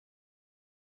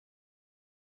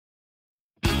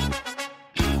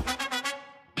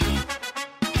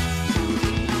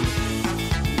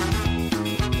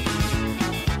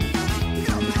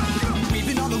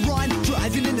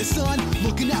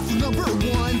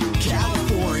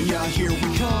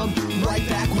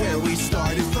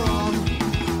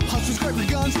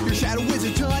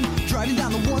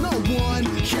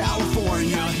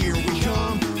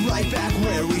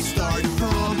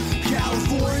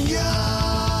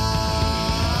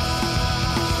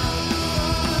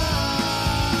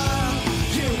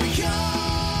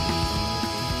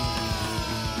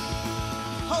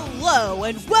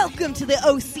and welcome to the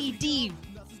OCD,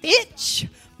 bitch!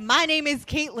 My name is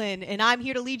Caitlin, and I'm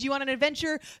here to lead you on an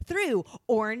adventure through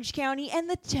Orange County and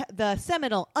the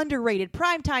seminal, underrated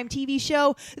primetime TV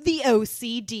show, The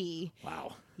OCD.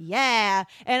 Wow. Yeah,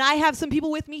 and I have some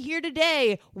people with me here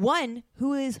today. One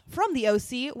who is from the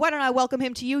OC. Why don't I welcome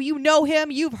him to you? You know him.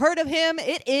 You've heard of him.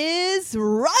 It is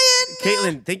Ryan.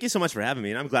 Caitlin, thank you so much for having me,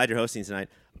 and I'm glad you're hosting tonight.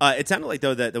 It sounded like,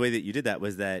 though, that the way that you did that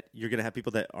was that you're going to have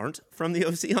people that aren't from the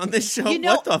OC on this show. You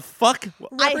know, what the fuck?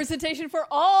 Representation for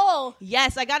all.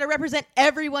 Yes, I got to represent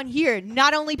everyone here,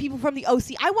 not only people from the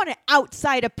OC. I want an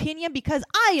outside opinion because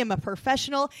I am a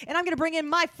professional, and I'm going to bring in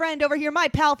my friend over here, my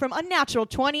pal from Unnatural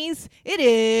 20s. It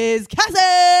is Cassie.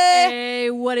 Hey,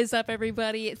 what is up,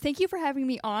 everybody? Thank you for having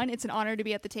me on. It's an honor to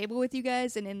be at the table with you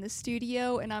guys and in the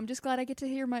studio, and I'm just glad I get to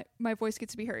hear my voice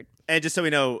gets to be heard. And just so we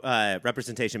know,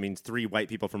 representation means 3 white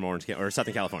people from Orange County or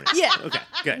Southern California. Yeah. Okay,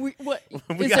 good.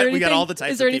 We got all the types of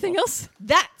people. Is there anything else?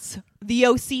 That's the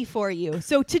OC for you.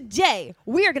 So today,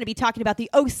 we are going to be talking about the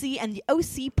OC and the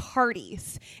OC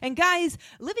parties. And guys,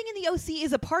 living in the OC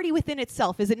is a party within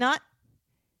itself, is it not?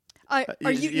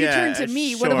 You turn to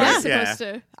me. What am I supposed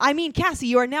to? I mean, Cassie,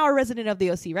 you are now a resident of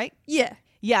the OC, right? Yeah.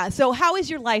 Yeah. So how has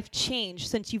your life changed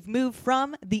since you've moved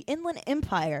from the Inland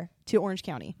Empire to Orange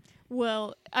County?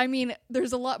 Well, I mean,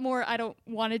 there's a lot more. I don't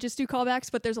want to just do callbacks,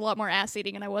 but there's a lot more ass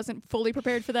eating, and I wasn't fully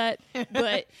prepared for that.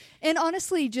 And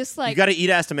honestly, just like... You got to eat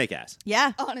ass to make ass.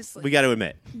 Yeah. Honestly. We got to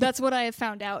admit. That's what I have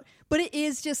found out. But it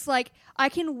is just like, I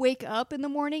can wake up in the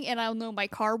morning and I'll know my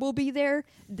car will be there.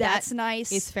 That's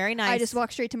nice. It's very nice. I just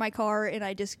walk straight to my car and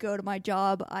I just go to my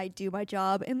job. I do my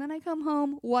job. And then I come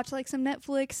home, watch like some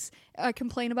Netflix,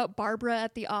 complain about Barbara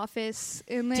at the office.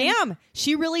 And then Damn,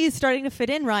 she really is starting to fit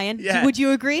in, Ryan. Yeah. Would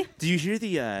you agree? Do you hear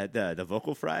the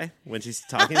vocal fry when she's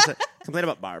talking? Complain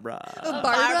about Barbara.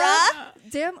 Barbara?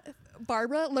 Damn.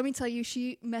 Barbara, let me tell you,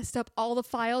 she messed up all the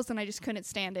files and I just couldn't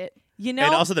stand it. You know?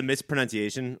 And also the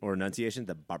mispronunciation or enunciation,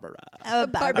 the Barbara.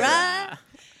 Barbara.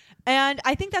 And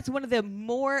I think that's one of the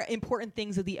more important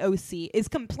things of the OC is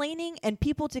complaining and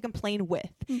people to complain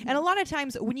with. Mm-hmm. And a lot of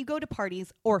times when you go to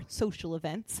parties or social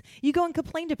events, you go and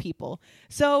complain to people.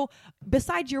 So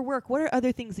besides your work, what are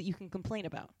other things that you can complain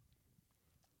about?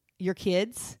 Your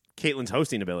kids? Caitlin's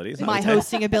hosting abilities. My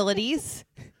hosting abilities.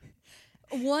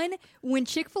 One, when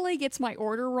Chick-fil-A gets my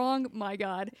order wrong, my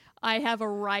God, I have a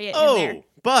riot in there. Oh,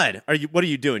 bud, what are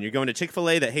you doing? You're going to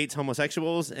Chick-fil-A that hates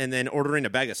homosexuals and then ordering a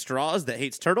bag of straws that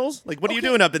hates turtles? Like, what are you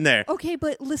doing up in there? Okay,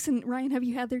 but listen, Ryan, have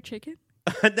you had their chicken?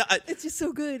 No, it's just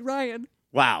so good, Ryan.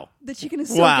 Wow. The chicken is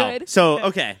so good. So,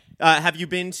 okay. Have you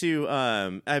been to,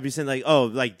 have you said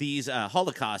like these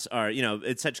Holocausts are,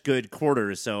 it's such good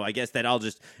quarters, so I guess that I'll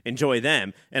just enjoy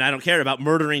them, and I don't care about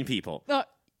murdering people.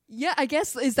 Yeah, I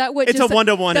guess, is that what... It's a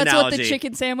one-to-one analogy. That's what the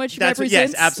chicken sandwich represents?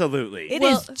 Yes, absolutely. It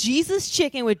is Jesus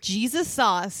chicken with Jesus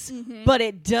sauce, but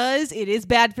it is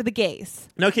bad for the gays.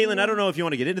 No, Caitlin, I don't know if you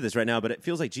want to get into this right now, but it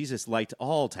feels like Jesus liked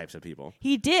all types of people.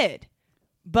 He did.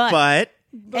 But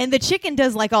and the chicken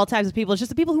does like all types of people. It's just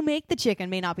the people who make the chicken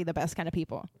may not be the best kind of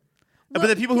people. But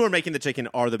the people who are making the chicken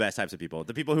are the best types of people.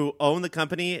 The people who own the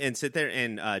company and sit there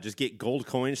and just get gold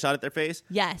coins shot at their face.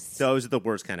 Yes. Those are the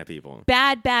worst kind of people.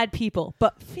 Bad people,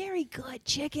 but very good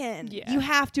chicken. Yeah. You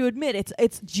have to admit,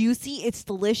 it's juicy, it's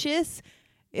delicious.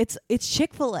 It's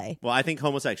Chick-fil-A. Well, I think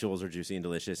homosexuals are juicy and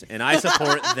delicious, and I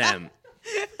support them.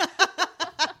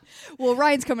 Well,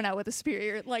 Ryan's coming out with a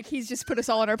superior. Like, he's just put us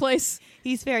all in our place.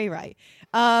 He's very right.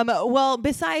 Well,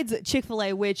 besides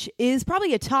Chick-fil-A, which is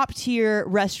probably a top-tier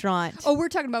restaurant. Oh, we're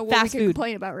talking about what we can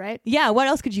complain about, right? Yeah, what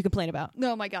else could you complain about?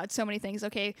 Oh, my God, so many things.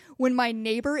 Okay, when my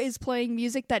neighbor is playing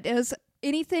music that does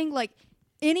anything, like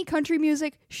any country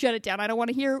music, shut it down. I don't want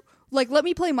to hear... Like, let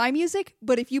me play my music,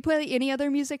 but if you play any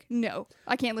other music, no.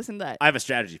 I can't listen to that. I have a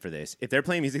strategy for this. If they're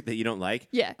playing music that you don't like,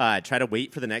 try to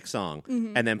wait for the next song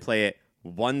and then play it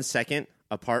 1 second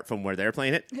apart from where they're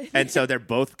playing it. And so they're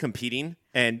both competing,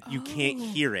 and you can't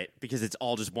hear it because it's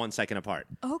all just 1 second apart.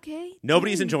 Okay.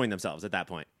 Nobody's enjoying themselves at that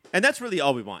point. And that's really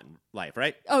all we want in life,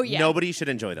 right? Oh, yeah. Nobody should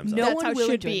enjoy themselves. That's how it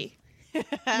should be.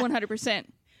 100%.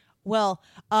 Well,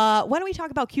 why don't we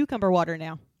talk about cucumber water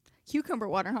now? Cucumber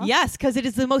water, huh? Yes, because it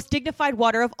is the most dignified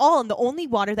water of all and the only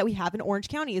water that we have in Orange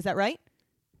County. Is that right?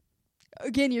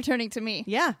 Again, you're turning to me.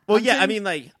 Yeah. Well, I mean,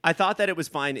 like, I thought that it was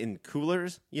fine in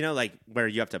coolers, like where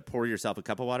you have to pour yourself a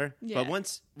cup of water. Yeah. But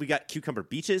once we got cucumber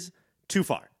beaches, too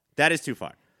far. That is too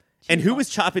far. Who was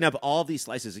chopping up all these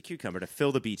slices of cucumber to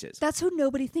fill the beaches? That's who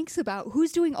nobody thinks about.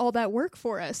 Who's doing all that work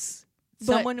for us?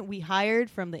 Someone we hired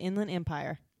from the Inland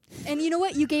Empire. And you know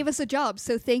what? You gave us a job,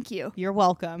 so thank you. You're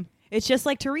welcome. It's just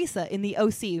like Teresa in the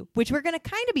OC, which we're going to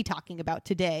kind of be talking about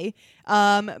today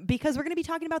because we're going to be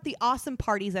talking about the awesome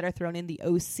parties that are thrown in the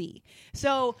OC.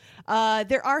 So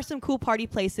there are some cool party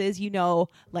places,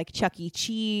 like Chuck E.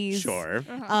 Cheese. Sure.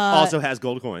 Also has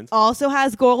gold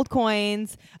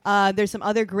coins. There's some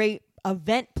other great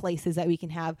event places that we can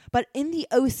have. But in the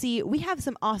OC, we have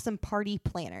some awesome party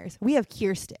planners. We have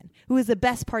Kirsten, who is the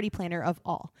best party planner of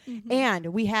all. Mm-hmm. And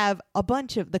we have a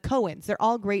bunch of the Cohens. They're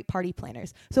all great party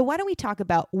planners. So why don't we talk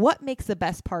about what makes the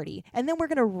best party? And then we're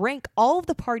going to rank all of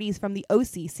the parties from the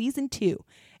OC Season 2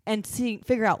 and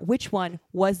figure out which one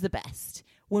was the best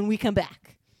when we come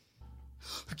back.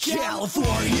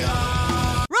 California!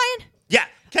 Ryan! Yeah.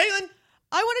 Caitlin!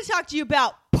 I want to talk to you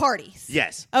about parties.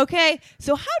 Yes. Okay.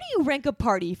 So how do you rank a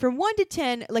party from 1 to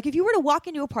 10? Like if you were to walk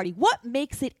into a party, what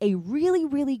makes it a really,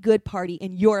 really good party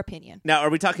in your opinion? Now, are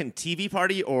we talking TV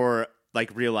party or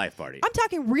like real life party? I'm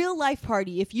talking real life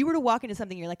party. If you were to walk into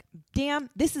something, you're like, damn,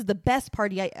 this is the best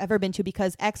party I ever been to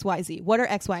because X, Y, Z. What are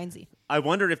X, Y, and Z? I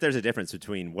wonder if there's a difference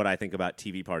between what I think about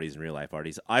TV parties and real life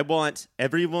parties. I want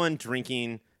everyone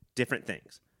drinking different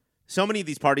things. So many of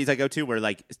these parties I go to where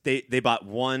like they bought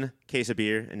one case of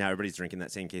beer and now everybody's drinking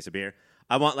that same case of beer.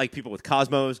 I want like people with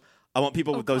Cosmos. I want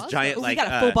people with those giant like. We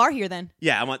got a full bar here then.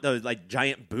 Yeah, I want those like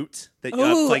giant boots that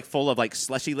like full of like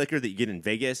slushy liquor that you get in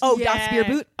Vegas. Oh, yeah. Dots beer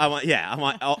boot. I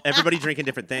want everybody drinking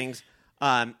different things.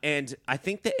 And I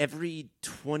think that every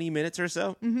 20 minutes or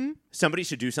so, somebody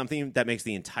should do something that makes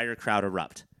the entire crowd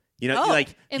erupt.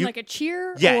 Like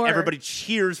Yeah, or... everybody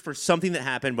cheers for something that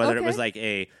happened, whether it was like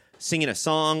singing a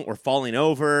song or falling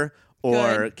over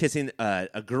or kissing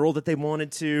a girl that they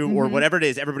wanted to or whatever it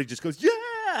is. Everybody just goes,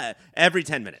 yeah, every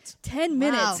 10 minutes. 10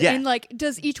 minutes. Wow. Yeah. And like,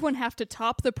 does each one have to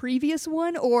top the previous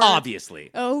one or? Obviously.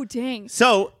 Oh, dang.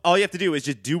 So all you have to do is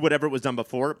just do whatever was done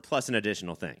before plus an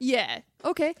additional thing. Yeah.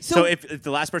 Okay. So if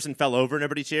the last person fell over and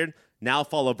everybody cheered, now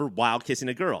fall over while kissing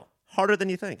a girl. Harder than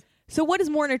you think. So what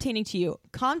is more entertaining to you?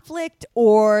 Conflict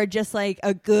or just like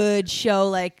a good show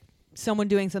like someone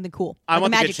doing something cool? I like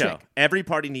want a the magic good show. trick. Every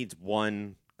party needs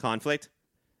one conflict,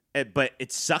 but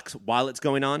it sucks while it's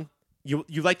going on.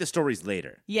 You like the stories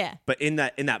later. Yeah. But in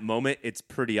that moment, it's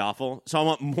pretty awful. So I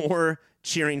want more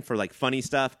cheering for like funny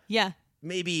stuff. Yeah.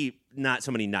 Maybe not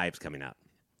so many knives coming out.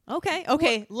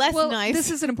 Okay. Less knives. This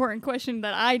is an important question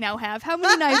that I now have. How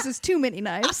many knives is too many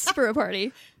knives for a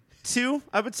party? 2,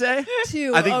 I would say.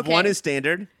 2. I think okay. 1 is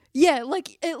standard. Yeah,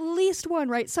 like at least one,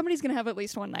 right? Somebody's going to have at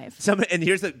least one knife. And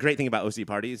here's the great thing about OC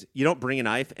parties. You don't bring a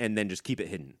knife and then just keep it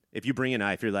hidden. If you bring a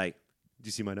knife, you're like, do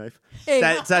you see my knife? Hey.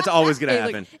 That's always going to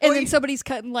happen. And then somebody's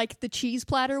cutting like the cheese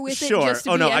platter with it. Sure. Just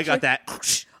to Oh, be no, extra. I got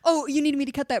that. Oh, you need me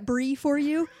to cut that brie for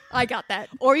you? I got that.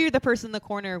 Or you're the person in the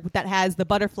corner that has the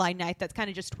butterfly knife that's kind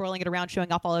of just twirling it around,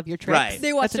 showing off all of your tricks. Right.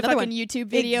 They watched a another fucking YouTube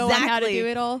video on how to do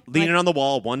it all. Leaning on the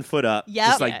wall, 1 foot up, Yep.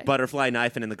 just like Yeah. butterfly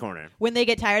knifing in the corner. When they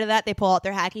get tired of that, they pull out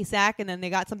their hacky sack and then they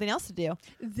got something else to do.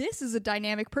 This is a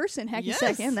dynamic person. Hacky Yes.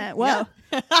 sack in that. Wow.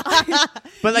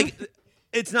 But like,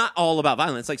 it's not all about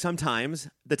violence. Like sometimes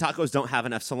the tacos don't have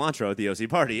enough cilantro at the OC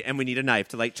party, and we need a knife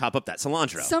to like chop up that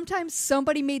cilantro. Sometimes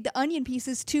somebody made the onion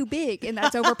pieces too big, and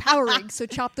that's overpowering, so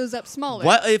chop those up smaller.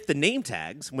 What if the name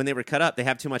tags, when they were cut up, they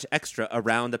have too much extra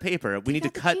around the paper? We need to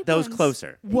got the cut cheap those ones.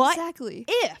 closer. What Exactly.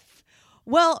 if?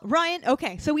 Well, Ryan,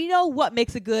 okay, so we know what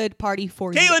makes a good party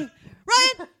for you. Caitlin!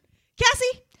 Ryan!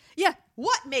 Cassie! Yeah.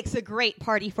 What makes a great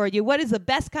party for you? What is the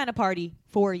best kind of party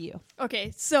for you?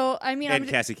 Okay, so, I mean, And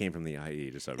Cassie came from the IE,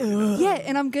 just so everybody knows. yeah,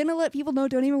 and I'm going to let people know,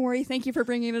 don't even worry. Thank you for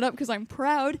bringing it up because I'm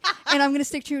proud. And I'm going to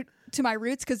stick true to my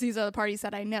roots because these are the parties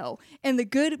that I know. And the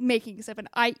good makings of an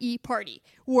IE party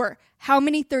were how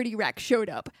many 30 racks showed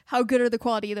up? How good are the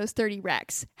quality of those 30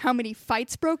 racks? How many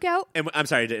fights broke out? And I'm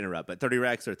sorry to interrupt, but 30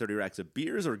 racks are 30 racks of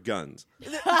beers or guns?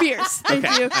 Beers. Thank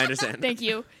Okay, you. I understand. Thank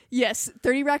you. Yes,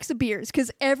 30 racks of beers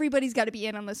because everybody's got to be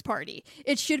in on this party.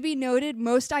 It should be noted,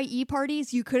 most IE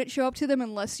parties, you couldn't show up to them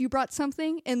unless you brought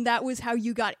something, and that was how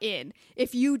you got in.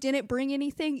 If you didn't bring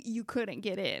anything, you couldn't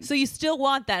get in. So you still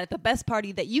want that at the best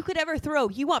party that you could ever throw.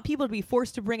 You want people to be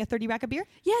forced to bring a 30 rack of beer?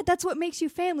 Yeah, that's what makes you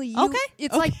family. Okay.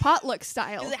 It's like potluck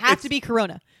style. Does it have to be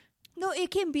Corona? No,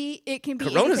 it can be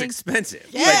Corona's anything. expensive.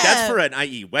 Yeah. Like, that's for an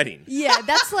IE wedding. Yeah,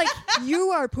 that's like you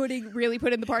are really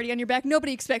putting the party on your back.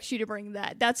 Nobody expects you to bring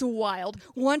that. That's wild.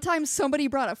 One time somebody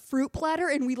brought a fruit platter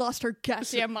and we lost our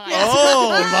goddamn minds. Oh,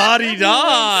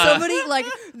 la-di-da. Somebody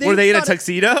Were they in a thought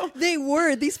tuxedo? They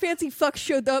were. These fancy fucks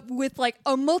showed up with like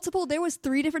a multiple. There was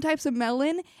 3 different types of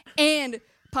melon and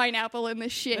pineapple in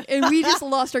this shit, and we just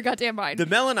lost our goddamn mind. The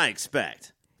melon I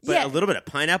expect. But a little bit of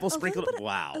pineapple sprinkled.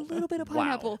 Wow. A little bit of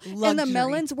pineapple. Wow. And the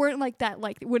melons weren't like that,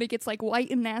 like when it gets like white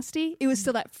and nasty, it was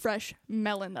still that fresh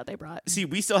melon that they brought. See,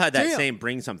 we still had that same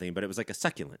bring something, but it was like a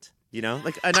succulent. You know,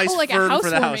 like a nice like fern a for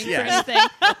the house. housewarming Yeah. for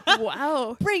anything.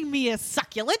 Wow. Bring me a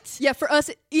succulent. Yeah, for us,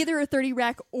 either a 30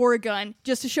 rack or a gun,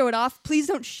 just to show it off. Please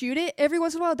don't shoot it. Every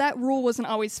once in a while, that rule wasn't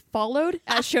always followed,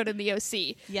 as shown in the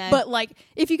OC. Yeah. But like,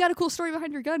 if you got a cool story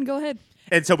behind your gun, go ahead.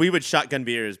 And so we would shotgun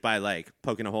beers by like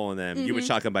poking a hole in them. You would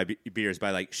shotgun beers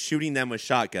by like shooting them with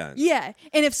shotguns. Yeah,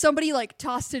 and if somebody like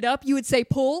tossed it up, you would say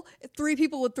pull. 3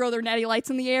 people would throw their natty lights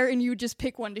in the air, and you would just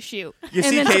pick one to shoot. You and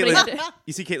see, then somebody had Caitlin. to-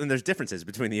 You see, Caitlin. There's differences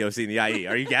between the OC and the IE.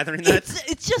 Are you gathering that?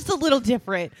 It's just a little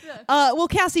different. Well,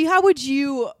 Cassie, how would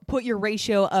you put your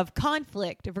ratio of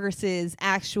conflict versus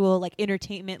actual like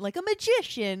entertainment, like a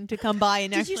magician to come by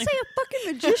and Did you actually... say a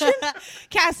fucking magician?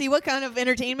 Cassie, what kind of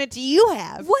entertainment do you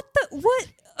have? What?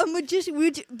 A magician?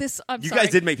 I'm You sorry. guys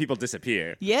did make people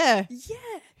disappear. Yeah. Yeah,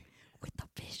 with the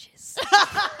fishes.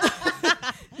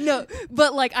 No,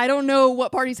 but like I don't know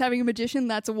what party's having a magician.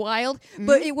 That's wild.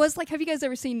 But it was like, have you guys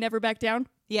ever seen Never Back Down?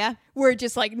 Yeah. Where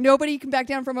just like nobody can back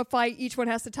down from a fight. Each one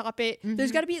has to top it.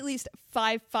 There's got to be at least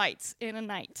 5 fights in a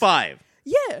night. 5.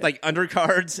 Yeah. Like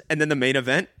undercards and then the main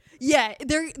event. Yeah,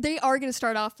 they are going to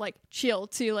start off like chill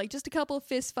too, like just a couple of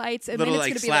fist fights, and Little then it's like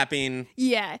going to be slapping. like,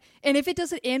 yeah. And if it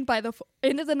doesn't end by the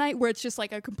end of the night, where it's just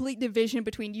like a complete division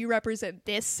between you represent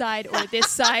this side or this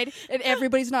side, and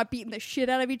everybody's not beating the shit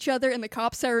out of each other, and the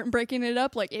cops aren't breaking it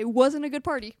up, like it wasn't a good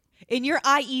party. In your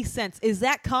IE sense, is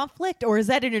that conflict or is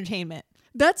that entertainment?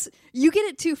 That's you get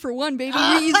it 2 for 1, baby.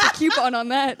 You use the coupon on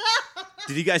that.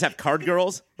 Did you guys have card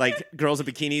girls? Like girls in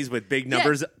bikinis with big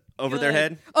numbers over their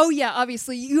head? Oh yeah,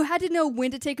 obviously you had to know when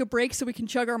to take a break so we can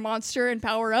chug our monster and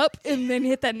power up, and then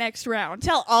hit that next round.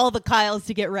 Tell all the Kyles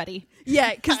to get ready.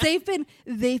 Yeah, because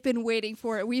they've been waiting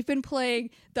for it. We've been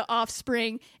playing The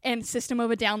Offspring and System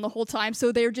of a Down the whole time,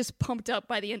 so they're just pumped up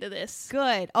by the end of this.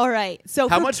 Good. All right. So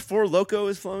How much Four Loko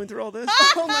is flowing through all this?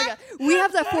 Oh my god, we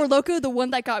have that Four Loko, the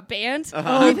one that got banned.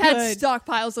 Uh-huh. We've had Good.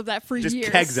 stockpiles of that for Just years.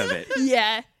 kegs of it.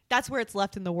 Yeah. That's where it's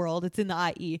left in the world. It's in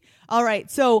the IE. All right.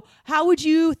 So how would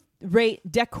you rate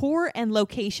decor and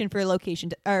location for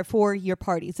for your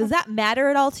parties? Does that matter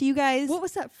at all to you guys? What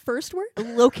was that first word?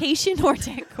 Location or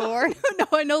decor? No,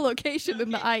 I know location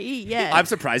in the IE. Yeah. I'm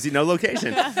surprised you know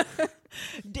location.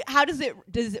 How does it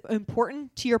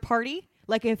important to your party?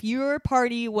 Like if your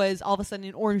party was all of a sudden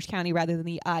in Orange County rather than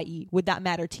the IE, would that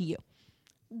matter to you?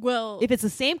 Well, If it's the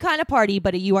same kind of party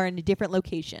but you are in a different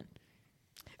location,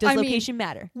 does location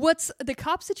matter? What's the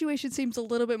cop situation seems a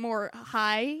little bit more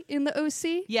high in the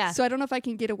OC. Yeah. So I don't know if I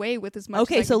can get away with as much.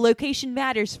 Okay, as I so can. location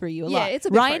matters for you a lot. it's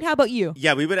a big Ryan, part. how about you?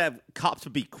 Yeah, we would have cops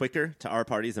would be quicker to our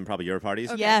parties than probably your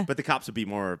parties. Okay. Yeah. But the cops would be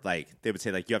more like they would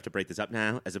say like you have to break this up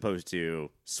now, as opposed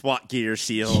to SWAT gear,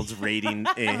 shields, raiding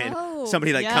in. Oh.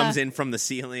 Somebody like Yeah. comes in from the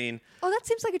ceiling. Oh, that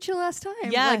seems like a chill ass time.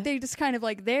 Yeah. Like they just kind of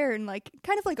like there and like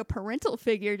kind of like a parental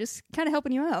figure, just kind of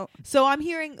helping you out. So I'm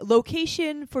hearing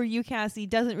location for you, Cassie,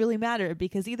 doesn't really matter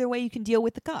because either way you can deal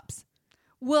with the cops.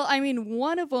 Well, I mean,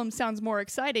 one of them sounds more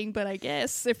exciting, but I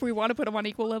guess if we want to put them on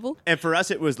equal level. And for us,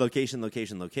 it was location,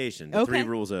 location, location. The Okay. 3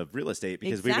 rules of real estate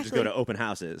because we would just go Exactly. to open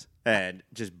houses and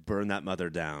just burn that mother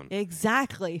down.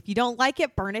 Exactly. If you don't like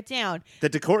it, burn it down. The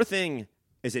decor thing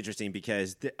is interesting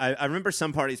because I remember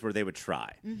some parties where they would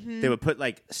try. They would put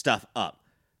like stuff up,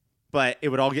 but it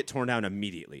would all get torn down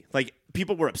immediately. Like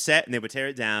people were upset and they would tear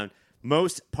it down.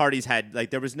 Most parties had like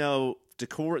there was no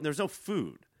decor and there was no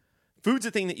food. Food's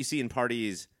a thing that you see in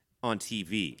parties on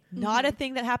TV. Not a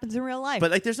thing that happens in real life.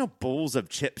 But like there's no bowls of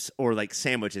chips or like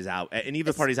sandwiches out at any of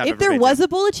the parties I've if ever there been was to. a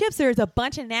bowl of chips, there's a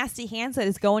bunch of nasty hands that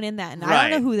is going in that, and I Right.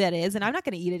 don't know who that is, and I'm not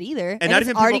going to eat it either. And not it's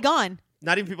even already people- gone.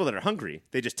 Not even people that are hungry.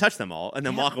 They just touch them all and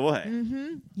then walk away.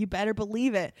 You better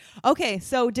believe it. Okay,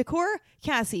 so decor,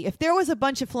 Cassie, if there was a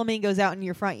bunch of flamingos out in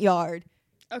your front yard,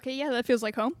 Okay, yeah, that feels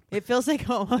like home. it feels like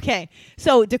home. Okay,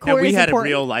 so decor And we is had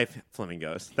important. real life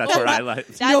flamingos. That's where I like.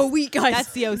 Guys,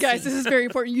 that's the OC. guys, this is very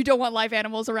important. You don't want live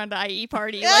animals around the IE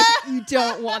party. Like, you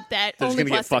don't want that. They're just Only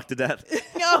gonna get plastic. fucked to death.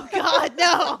 Oh God,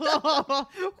 no!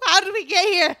 How did we get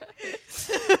here?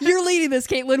 You're leading this,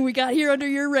 Caitlin. We got here under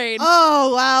your reign.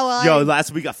 Oh wow! Yo,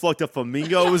 last week I fucked up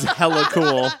flamingos. Hella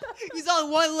cool. He's on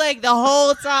one leg the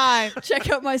whole time. Check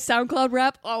out my SoundCloud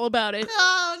rap, all about it.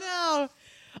 Oh no!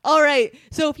 All right.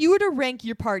 So if you were to rank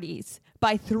your parties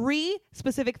by 3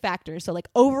 specific factors, so like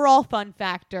overall fun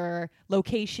factor,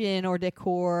 location or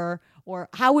decor, or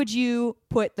how would you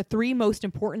put the 3 most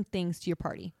important things to your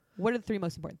party? What are the 3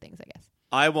 most important things, I guess?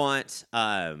 I want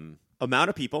amount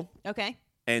of people, Okay.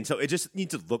 and so it just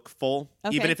needs to look full,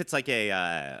 Okay. even if it's like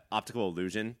a optical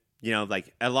illusion. You know,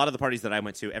 like a lot of the parties that I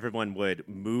went to, everyone would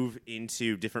move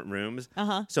into different rooms.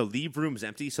 So leave rooms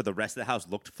empty so the rest of the house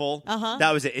looked full.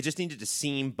 That was it. It just needed to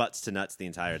seem butts to nuts the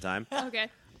entire time. Okay.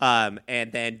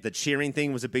 And then the cheering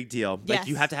thing was a big deal. Like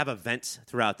you have to have events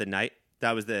throughout the night.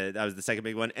 That was the second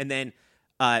big one. And then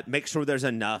make sure there's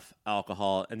enough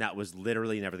alcohol, and that was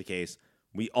literally never the case.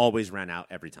 We always ran out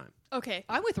every time. Okay.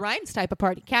 I'm with Ryan's type of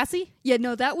party. Cassie? Yeah,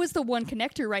 no, that was the one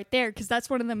connector right there, because that's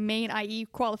one of the main IE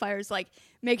qualifiers. Like,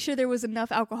 make sure there was enough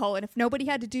alcohol. And if nobody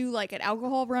had to do, like, an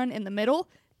alcohol run in the middle,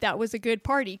 that was a good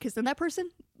party, because then that person,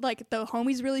 like, the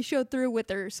homies really showed through with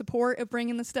their support of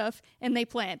bringing the stuff, and they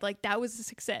planned. Like, that was a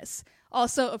success.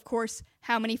 Also, of course,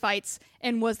 how many fights,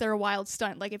 and was there a wild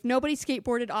stunt? Like, if nobody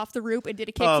skateboarded off the roof and did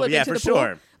a kickflip into the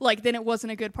pool, like, then it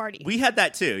wasn't a good party. We had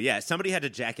that too. Yeah, somebody had to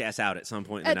jackass out at some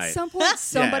point in the night. At some point,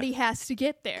 somebody has to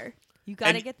get there. You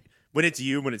got to get there. When it's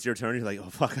your turn, you're like, oh,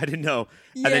 fuck, I didn't know.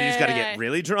 Yeah. And then you just got to get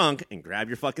really drunk and grab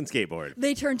your fucking skateboard.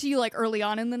 They turn to you, like, early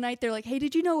on in the night. They're like, hey,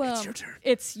 did you know it's your turn.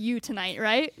 It's you tonight,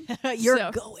 right?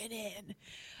 You're going in.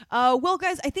 Well,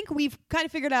 guys, I think we've kind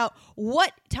of figured out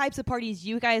what types of parties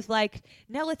you guys like.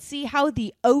 Now let's see how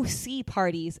the OC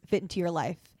parties fit into your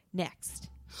life next.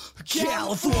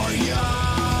 California!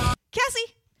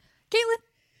 Cassie!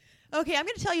 Caitlin! Okay, I'm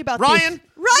going to tell you about Ryan!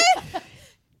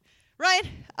 Ryan,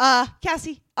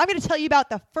 Cassie, I'm going to tell you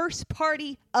about the first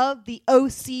party of the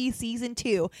OC Season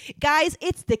 2. Guys,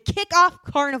 it's the Kickoff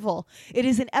Carnival. It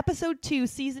is in Episode 2,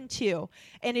 Season 2,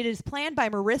 and it is planned by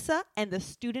Marissa and the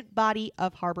student body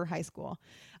of Harbor High School.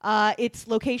 Its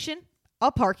location,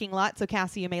 a parking lot, so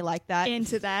Cassie, you may like that.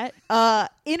 Into that.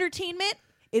 Entertainment,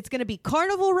 it's going to be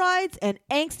carnival rides and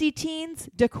angsty teens.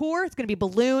 Decor, it's going to be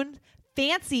balloons.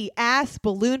 Fancy-ass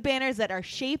balloon banners that are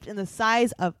shaped in the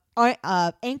size of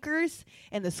anchors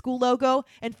and the school logo.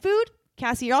 And food,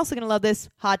 Cassie, you're also going to love this,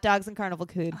 hot dogs and carnival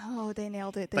food. Oh, they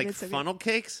nailed it. They like did so funnel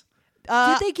cakes?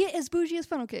 Did they get as bougie as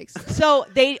funnel cakes? So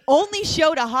they only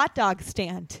showed a hot dog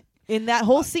stand in that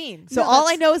whole scene. So all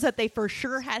I know is that they for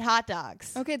sure had hot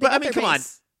dogs. Okay, but I mean, come on.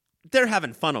 They're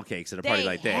having funnel cakes at a party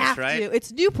like this, have right? to.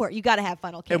 It's Newport. You got to have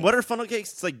funnel cakes. And what are funnel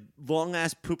cakes? It's like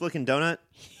long-ass poop-looking donut?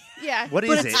 Yeah. What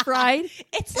but is it's it? fried.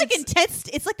 It's like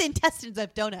the intestines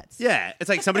of donuts. Yeah. It's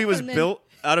like somebody was built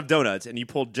out of donuts and you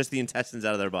pulled just the intestines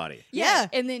out of their body. Yeah.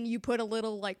 And then you put a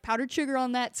little like powdered sugar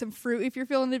on that, some fruit if you're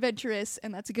feeling adventurous,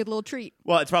 and that's a good little treat.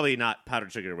 Well, it's probably not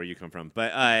powdered sugar where you come from,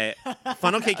 but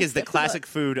funnel cake is the classic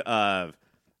food of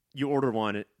you order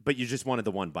one, but you just wanted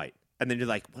the one bite. And then you're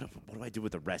like, what do I do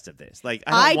with the rest of this? Like,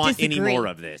 I don't want any more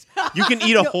of this. You can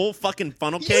eat a whole fucking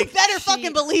funnel cake. You better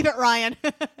fucking believe it, Ryan.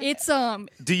 It's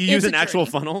Do you use an actual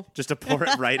funnel just to pour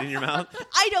it right in your mouth?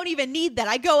 I don't even need that.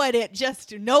 I go at it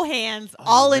just no hands,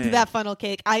 all into that funnel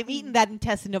cake. I'm eating that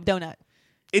intestine of donut.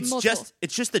 It's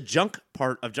just the junk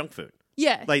part of junk food.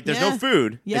 Yeah. Like, there's no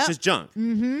food. Yep. It's just junk.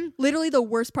 Mm-hmm. Literally the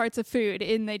worst parts of food,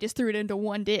 and they just threw it into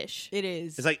one dish. It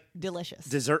is. It's like delicious.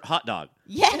 Dessert hot dog.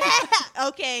 Yeah.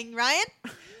 Okay, Ryan.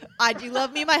 I do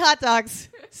love me my hot dogs.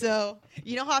 So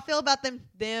you know how I feel about them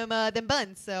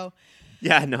buns. So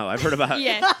yeah, no, I've heard about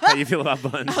how you feel about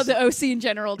buns. How the OC in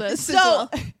general does. So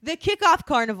the Kickoff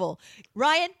Carnival,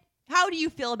 Ryan. How do you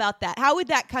feel about that? How would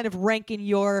that kind of rank in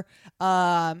your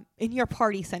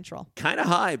party central? Kind of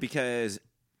high because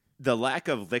the lack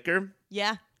of liquor.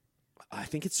 Yeah. I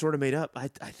think it's sort of made up. I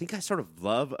think I sort of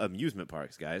love amusement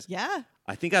parks, guys. Yeah.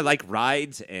 I think I like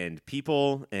rides and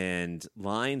people and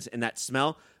lines and that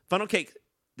smell. Funnel cake,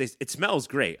 it smells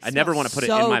great. I never want to put it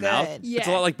in my mouth. Yeah. It's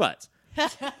a lot like butts.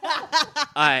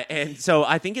 And so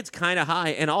I think it's kind of high.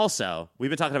 And also,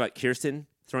 we've been talking about Kirsten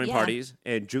throwing parties,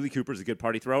 and Julie Cooper's a good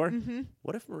party thrower. Mm-hmm.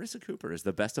 What if Marissa Cooper is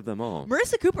the best of them all?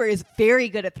 Marissa Cooper is very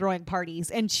good at throwing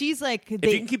parties, and she's like... If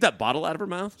you can keep that bottle out of her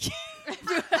mouth...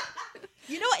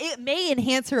 You know, it may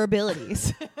enhance her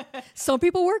abilities. Some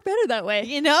people work better that way.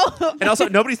 You know? And also,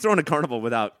 nobody's throwing a carnival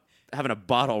without having a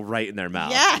bottle right in their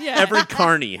mouth. Yeah. Every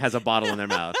carny has a bottle in their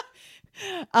mouth.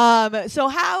 So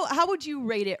how would you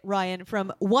rate it, Ryan?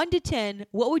 From 1 to 10,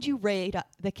 what would you rate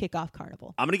the Kickoff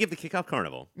Carnival? I'm going to give the Kickoff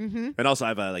Carnival. Mm-hmm. And also, I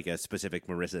have a specific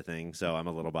Marissa thing, so I'm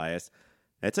a little biased.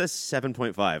 It's a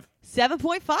 7.5.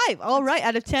 7.5. All right,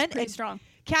 out of 10. Pretty strong.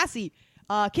 Cassie,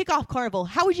 Kickoff Carnival,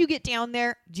 how would you get down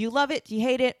there? Do you love it? Do you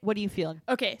hate it? What are you feeling?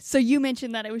 Okay, so you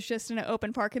mentioned that it was just in an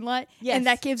open parking lot. Yes. And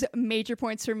that gives major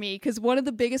points for me, because one of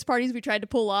the biggest parties we tried to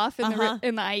pull off in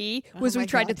the IE was we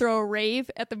tried to throw a rave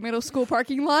at the middle school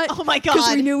parking lot. Oh my God.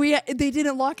 Because we knew they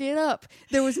didn't lock it up.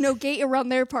 There was no gate around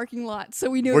their parking lot, so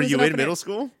we knew Were it was you in middle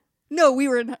school? No, we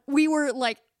were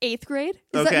like 8th grade.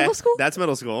 Is that middle school? That's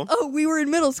middle school. Oh, we were in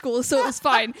middle school, so it was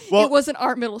fine. Well, it wasn't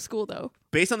our middle school, though.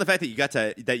 Based on the fact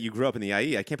that you grew up in the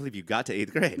IE, I can't believe you got to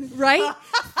 8th grade. Right?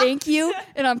 Thank you.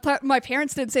 And my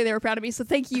parents did say they were proud of me, so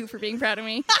thank you for being proud of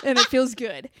me. And it feels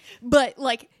good. But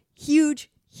like huge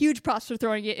props for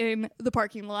throwing it in the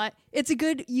parking lot. It's a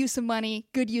good use of money,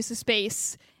 good use of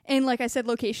space. And like I said,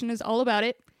 location is all about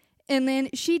it. And then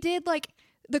she did like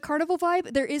the carnival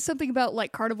vibe. There is something about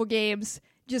like carnival games,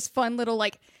 just fun little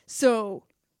like, so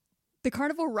the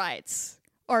carnival rides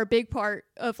are a big part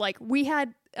of like, we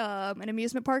had an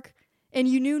amusement park and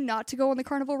you knew not to go on the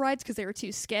carnival rides because they were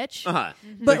too sketch. Uh-huh.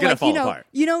 But like, fall apart.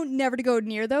 You know never to go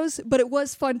near those, but it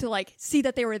was fun to like see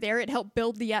that they were there. It helped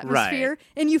build the atmosphere. Right.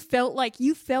 And you felt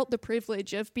the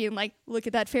privilege of being like, look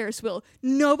at that Ferris wheel.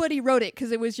 Nobody rode it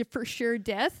because it was your for sure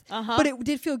death. Uh-huh. But it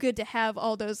did feel good to have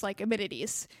all those like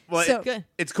amenities. Well, so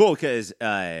it's cool because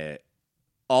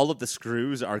all of the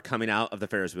screws are coming out of the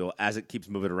Ferris wheel as it keeps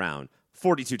moving around.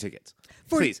 42 tickets.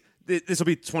 Please. This will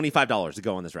be $25 to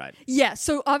go on this ride. Yeah,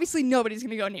 so obviously nobody's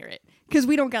going to go near it because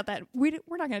we don't got that. We're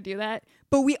not going to do that.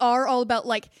 But we are all about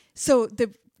like, so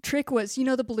the trick was, you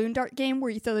know, the balloon dart game where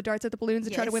you throw the darts at the balloons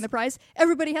and try to win the prize?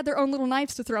 Everybody had their own little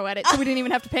knives to throw at it, so we didn't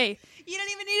even have to pay. You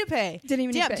don't even need to pay. Didn't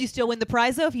even need to pay. Do you still win the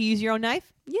prize though if you use your own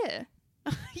knife? Yeah.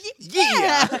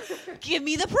 Yeah. Give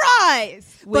me the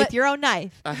prize with your own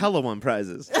knife. A hella won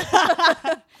prizes.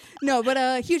 No,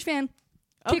 but huge fan.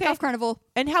 Kickoff Carnival.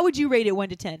 And how would you rate it 1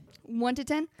 to 10? 1 to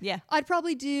 10? Yeah. I'd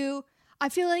probably do, I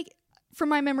feel like from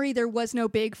my memory, there was no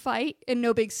big fight and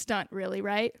no big stunt really,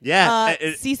 right? Yeah.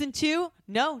 Season 2?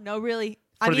 No, really.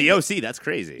 For the OC, that's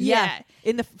crazy. Yeah.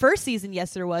 In the first season,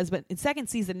 yes, there was, but in second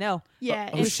season, no. Yeah.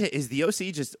 Oh shit, is the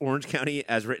OC just Orange County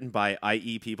as written by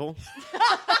IE people?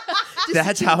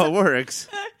 That's how it works.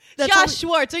 Josh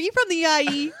Schwartz, are you from the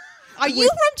IE? Are you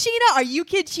from Chino? Are you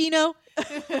Kid Chino?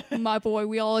 My boy,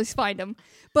 we always find him.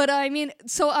 But I mean,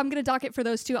 so I'm going to dock it for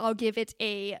those two. I'll give it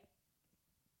a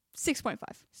 6.5.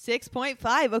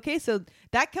 6.5. Okay, so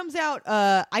that comes out.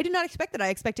 I did not expect that. I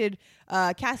expected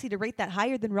Cassie to rate that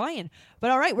higher than Ryan.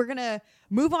 But all right, we're going to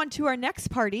move on to our next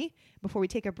party before we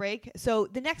take a break. So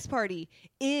the next party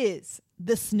is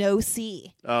the Snow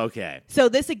Sea. Okay. So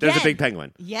this again. There's a big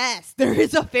penguin. Yes, there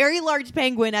is a very large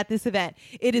penguin at this event.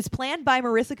 It is planned by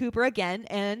Marissa Cooper again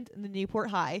and the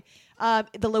Newport High.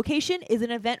 The location is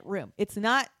an event room. It's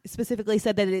not specifically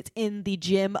said that it's in the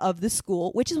gym of the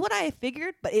school, which is what I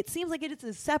figured, but it seems like it is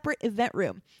a separate event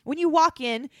room. When you walk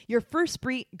in, you're first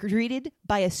greeted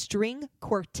by a string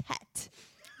quartet.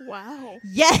 Wow.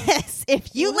 Yes.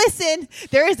 If you listen,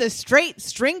 there is a straight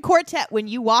string quartet when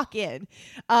you walk in.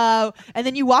 And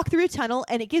then you walk through a tunnel,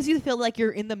 and it gives you the feel like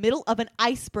you're in the middle of an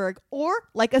iceberg or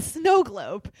like a snow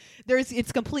globe.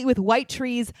 It's complete with white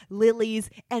trees,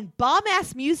 lilies, and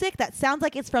bomb-ass music that sounds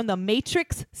like it's from the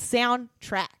Matrix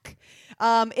soundtrack.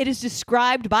 It is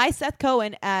described by Seth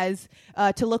Cohen as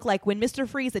to look like when Mr.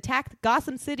 Freeze attacked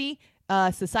Gotham City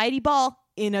Society Ball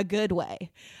in a good way.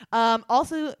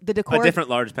 Also, the decor... A different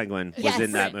large penguin was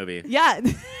in that movie. Yeah,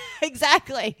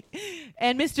 exactly.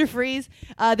 And Mr. Freeze,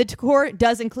 the decor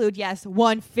does include, yes,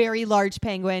 one very large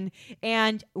penguin.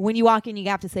 And when you walk in, you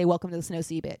have to say, welcome to the Snow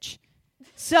Sea, bitch.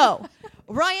 So,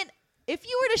 Ryan, if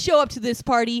you were to show up to this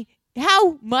party,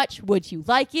 how much would you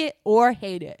like it or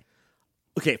hate it?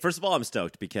 Okay, first of all, I'm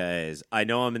stoked because I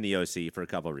know I'm in the OC for a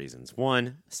couple of reasons.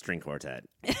 One, string quartet.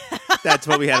 That's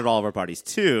what we had at all of our parties.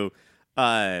 Two,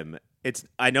 I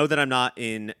know that I'm not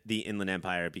in the Inland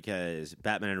Empire because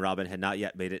Batman and Robin had not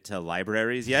yet made it to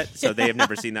libraries yet, so they have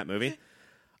never seen that movie.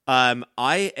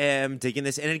 I am digging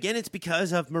this, and again, it's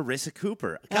because of Marissa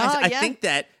Cooper. Guys, I think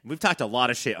that we've talked a lot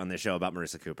of shit on this show about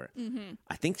Marissa Cooper. Mm-hmm.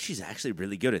 I think she's actually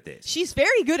really good at this. She's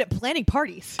very good at planning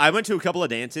parties. I went to a couple of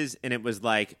dances, and it was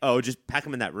like, oh, just pack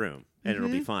them in that room, and it'll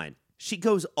be fine. She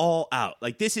goes all out.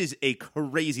 Like, this is a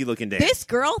crazy looking dance. This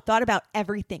girl thought about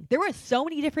everything. There were so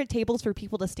many different tables for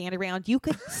people to stand around. You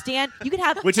could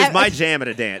have... Which is my jam at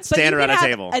a dance. Stand around a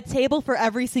table. A table for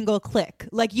every single click.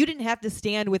 Like, you didn't have to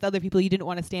stand with other people you didn't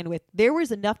want to stand with. There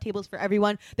was enough tables for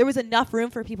everyone. There was enough room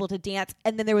for people to dance.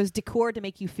 And then there was decor to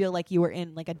make you feel like you were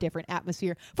in, like, a different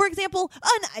atmosphere. For example,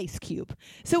 an ice cube.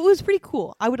 So it was pretty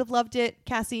cool. I would have loved it.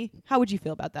 Cassie, how would you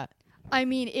feel about that? I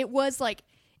mean, it was like...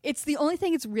 It's the only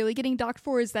thing it's really getting docked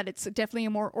for is that it's definitely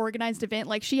a more organized event.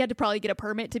 Like, she had to probably get a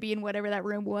permit to be in whatever that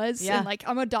room was. Yeah. And, like,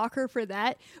 I'm a docker for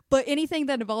that. But anything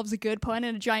that involves a good pun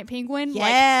and a giant penguin, yeah,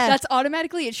 like, that's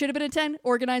automatically, it should have been a 10.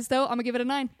 Organized, though, I'm going to give it a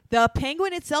 9. The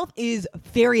penguin itself is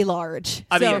very large.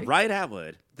 I mean, Ryan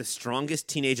Atwood, the strongest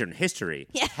teenager in history,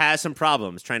 has some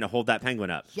problems trying to hold that penguin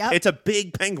up. Yep. It's a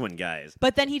big penguin, guys.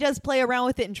 But then he does play around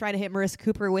with it and try to hit Marissa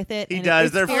Cooper with it. He and does.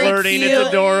 It's They're very flirting. cute. It's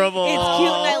adorable. It's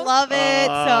cute and I love it.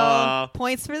 So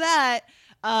points for that.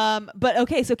 But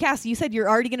okay, so Cassie, you said you're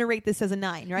already going to rate this as a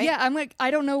 9, right? Yeah, I'm like, I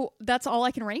don't know. That's all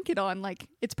I can rank it on. Like,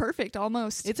 it's perfect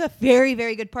almost. It's a very,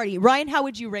 very good party. Ryan, how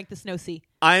would you rank the Snow Sea?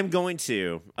 I'm going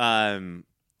to.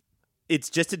 It's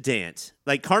just a dance.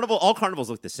 Like all carnivals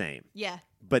look the same. Yeah.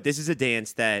 But this is a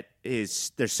dance that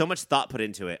is, there's so much thought put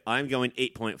into it. I'm going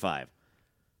 8.5.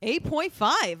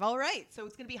 8.5. All right. So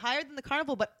it's going to be higher than the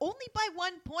carnival, but only by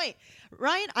 1 point.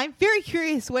 Ryan, I'm very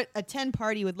curious what a 10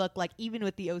 party would look like, even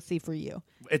with the OC for you.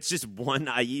 It's just one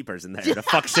IE person there to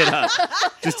fuck shit up.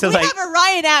 Just to We have a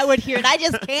Ryan Atwood here, and I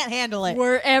just can't handle it.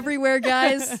 We're everywhere,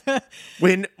 guys.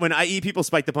 When IE people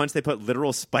spike the punch, they put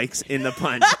literal spikes in the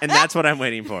punch, and that's what I'm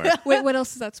waiting for. Wait, what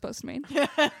else is that supposed to mean?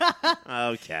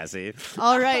 Oh, Cassie.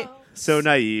 All right. So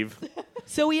naive.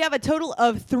 So we have a total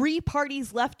of 3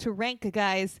 parties left to rank,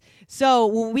 guys. So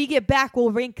when we get back,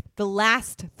 we'll rank the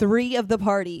last 3 of the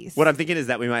parties. What I'm thinking is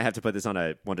that we might have to put this on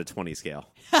a 1 to 20 scale.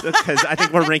 Because I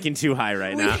think we're ranking too high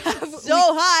right now. So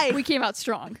high. We came out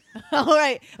strong. All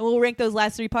right. And we'll rank those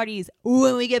last 3 parties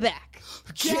when we get back.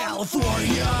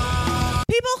 California.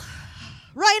 People,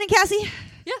 Ryan and Cassie,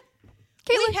 Yeah.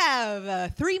 we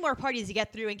have 3 more parties to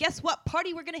get through. And guess what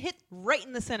party we're going to hit right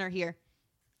in the center here?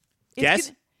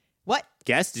 Guess? What?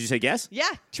 Guess? Did you say guess? Yeah.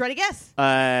 Try to guess.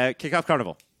 Kickoff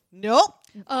Carnival. Nope.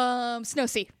 Snow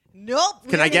Sea. Nope.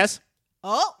 Can I guess?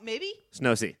 Oh, maybe.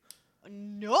 Snow Sea.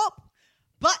 Nope.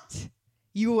 But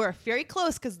you were very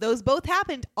close because those both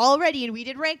happened already, and we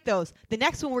did rank those. The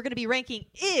next one we're going to be ranking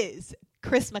is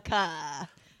Christmaka.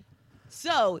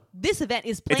 So this event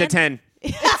is planned. It's a 10.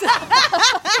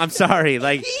 I'm sorry.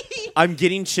 Like, I'm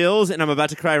getting chills, and I'm about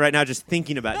to cry right now just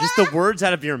thinking about it. Just the words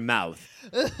out of your mouth.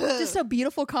 Just a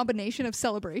beautiful combination of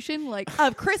celebration. Like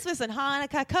Of Christmas and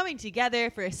Hanukkah coming together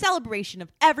for a celebration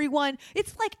of everyone.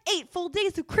 It's like 8 full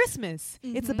days of Christmas.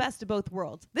 It's the best of both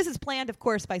worlds. This is planned, of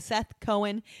course, by Seth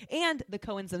Cohen and the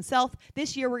Cohens themselves.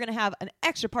 This year, we're going to have an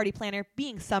extra party planner,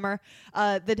 being summer.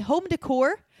 The home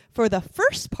decor for the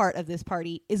first part of this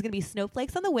party is going to be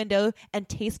snowflakes on the window and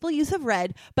tasteful use of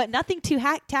red, but nothing too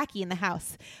tacky in the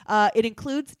house. It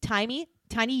includes tiny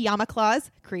Yama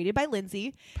claws created by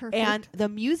Lindsay. Perfect. And the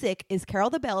music is Carol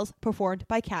the Bells performed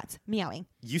by cats meowing.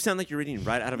 You sound like you're reading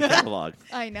right out of a catalog.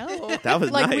 I know. That was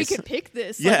like nice. we could pick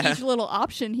this. Yeah. Like each little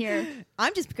option here.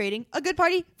 I'm just creating a good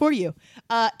party for you.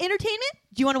 Entertainment?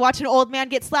 Do you want to watch an old man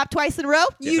get slapped twice in a row?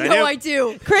 Yes, You I know do. I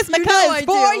do. Christmas You know is I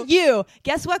for do. you.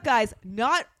 Guess what, guys?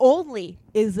 Not only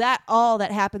is that all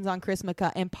that happens on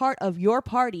Christmaka and part of your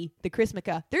party, the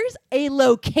Christmaka, there's a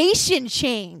location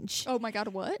change. Oh my God,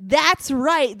 what? That's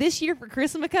right. This year for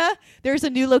Christmaka, there's a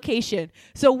new location.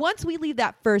 So once we leave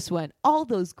that first one, all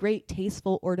those great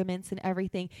tasteful ornaments and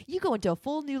everything, you go into a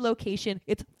full new location.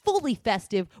 It's fully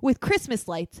festive with Christmas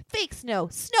lights, fake snow,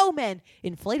 snowmen,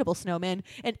 inflatable snowmen,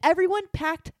 and everyone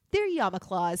packed their Yama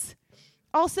claws.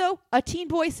 Also, a teen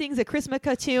boy sings a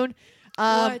Christmaka tune.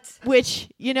 What? Which,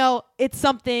 it's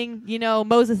something,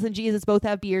 Moses and Jesus both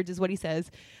have beards is what he says.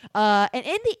 And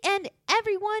in the end,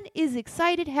 everyone is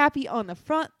excited, happy on the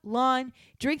front lawn,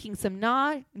 drinking some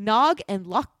nog and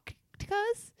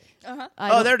latkes.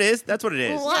 Oh, there it is. That's what it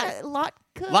is.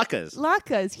 Latkes.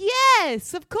 Latkes.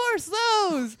 Yes, of course,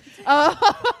 those.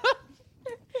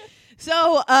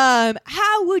 So,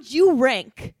 how would you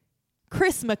rank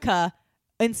Christmaka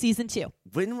in season 2?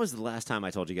 When was the last time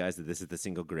I told you guys that this is the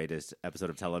single greatest episode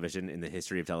of television in the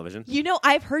history of television?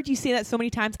 I've heard you say that so many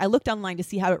times. I looked online to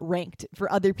see how it ranked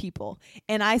for other people,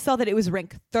 and I saw that it was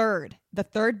ranked 3rd, the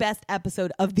 3rd best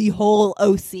episode of the whole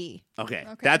OC. Okay.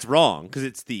 That's wrong because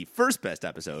it's the first best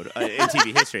episode in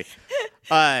TV history.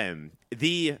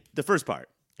 The first part,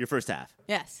 your first half,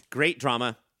 Yes. great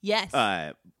drama. Yes.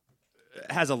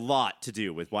 Has a lot to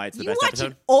do with why it's the You best watch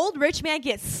episode. an old rich man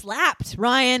get slapped,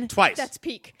 Ryan. Twice. That's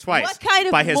peak. Twice. What kind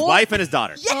of by his more- wife and his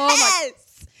daughter.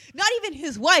 Yes. Not even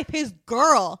his wife, his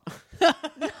girl.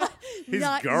 His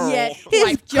Not girl. yet. His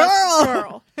Wife, girl. just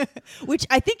girl. Which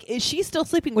I think she's still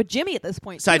sleeping with Jimmy at this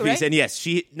point. Side too, piece, right? and yes,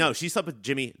 she slept with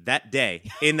Jimmy that day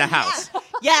in the house.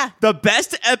 Yeah. The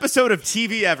best episode of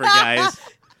TV ever, guys.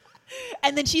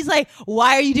 And then she's like,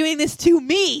 why are you doing this to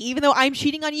me, even though I'm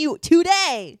cheating on you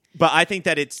today? But I think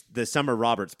that it's the Summer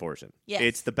Roberts portion. Yes.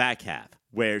 It's the back half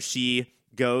where she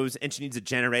goes and she needs a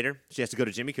generator. She has to go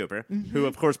to Jimmy Cooper, who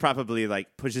of course probably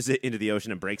pushes it into the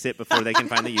ocean and breaks it before they can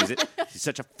finally use it. She's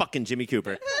such a fucking Jimmy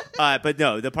Cooper. But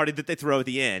no, the party that they throw at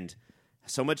the end,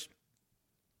 so much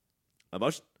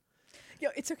emotion Yo,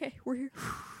 it's okay. We're here.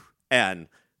 and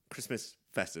Christmas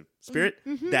festive spirit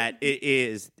that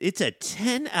it's a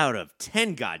 10 out of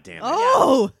 10, goddamn it.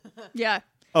 Oh! Yeah.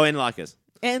 Oh, and latkes.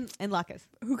 And latkes.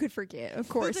 Who could forget? Of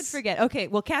course. Who could forget? Okay,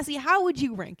 well, Cassie, how would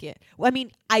you rank it? Well, I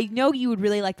mean, I know you would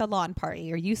really like the lawn party.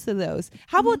 You're used to those.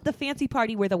 How about the fancy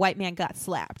party where the white man got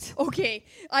slapped? Okay,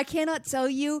 I cannot tell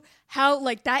you how,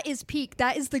 like, that is peak.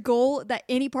 That is the goal that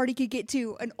any party could get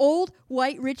to. An old,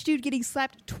 white, rich dude getting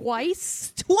slapped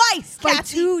twice? Twice, By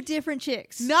Cassie. 2 different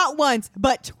chicks. Not once,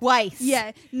 but twice.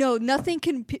 Yeah, no, nothing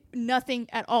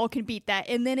at all can beat that.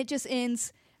 And then it just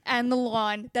ends on the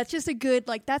lawn. That's just a good,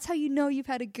 like, that's how you know you've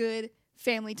had a good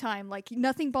family time. Like,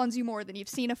 nothing bonds you more than you've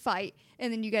seen a fight,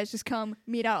 and then you guys just come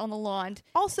meet out on the lawn.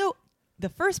 Also, the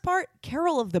first part,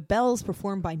 Carol of the Bells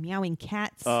performed by Meowing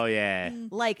Cats. Oh, yeah.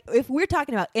 Like, if we're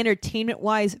talking about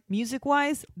entertainment-wise,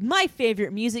 music-wise, my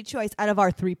favorite music choice out of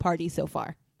our 3 parties so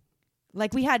far.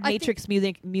 Like, we had Matrix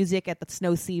music at the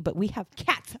Snow Sea, but we have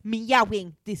cats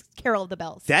meowing this Carol of the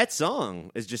Bells. That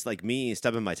song is just like me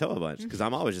stubbing my toe a bunch because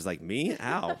I'm always just like, me?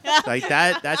 Ow. Like,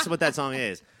 that's what that song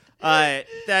is.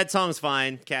 That song's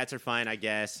fine. Cats are fine, I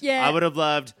guess. Yeah. I would have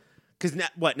loved... Because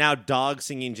now dogs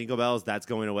singing Jingle Bells, that's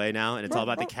going away now, and it's all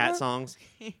about the cat songs,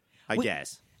 I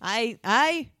guess.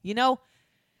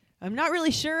 I'm not really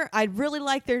sure. I'd really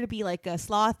like there to be like a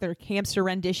sloth or hamster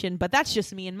rendition, but that's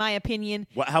just me in my opinion.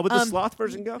 How would the sloth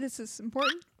version go? This is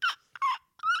important.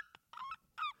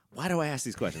 Why do I ask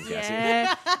these questions, Cassie?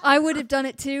 Yeah, I would have done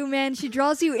it too, man. She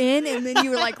draws you in, and then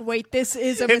you were like, wait, this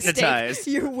is a Hypnotized.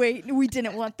 mistake. We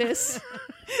didn't want this.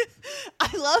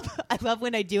 I love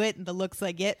when I do it and the looks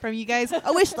I get from you guys.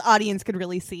 I wish the audience could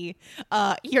really see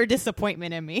your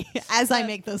disappointment in me as I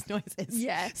make those noises.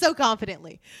 Yeah. So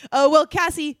confidently. Well,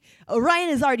 Cassie,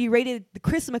 Ryan has already rated the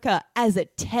Chrismica as a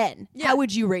 10. Yeah. How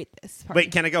would you rate this?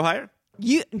 Wait, can I go higher?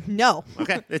 No.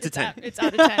 Okay, it's a 10. It's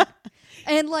out of 10.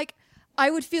 And like, I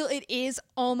would feel it is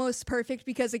almost perfect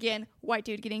because, again, white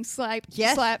dude getting slapped.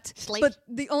 Yes. Slapped. But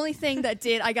the only thing that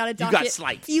did, I got to dock You got it.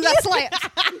 slapped. You got slapped.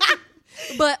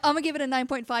 But I'm going to give it a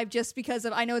 9.5 just because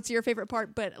of, I know it's your favorite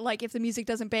part, but like if the music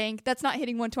doesn't bang, that's not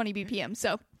hitting 120 BPM.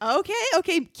 So.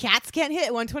 Okay. Cats can't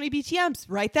hit 120 BPMs.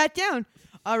 Write that down.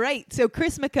 All right. So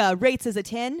Chrismica rates as a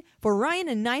 10 for Ryan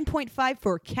and 9.5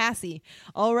 for Cassie.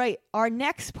 All right. Our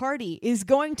next party is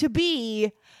going to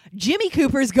be Jimmy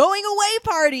Cooper's Going Away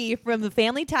Party from the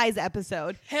Family Ties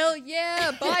episode. Hell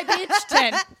yeah. Bye,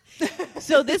 bitch. 10.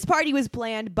 So this party was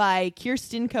planned by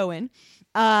Kirsten Cohen.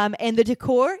 And the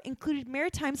decor included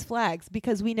Maritime's flags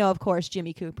because we know, of course,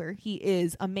 Jimmy Cooper. He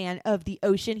is a man of the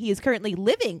ocean. He is currently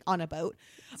living on a boat.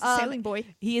 A sailing boy.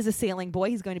 He is a sailing boy.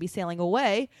 He's going to be sailing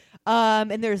away.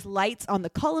 And there's lights on the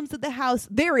columns of the house.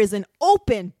 There is an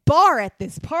open bar at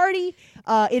this party.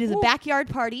 It is a backyard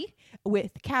party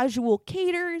with casual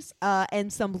caterers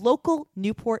and some local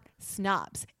Newport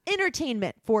snobs.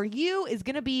 Entertainment for you is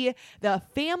going to be the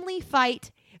family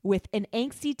fight with an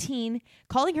angsty teen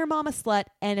calling her mom a slut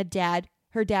and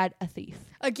her dad a thief.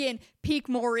 Again, peak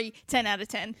Maury, 10 out of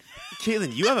 10.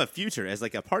 Caitlin, you have a future as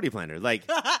like a party planner. Like,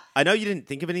 I know you didn't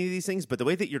think of any of these things, but the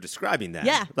way that you're describing that,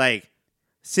 Yeah. like,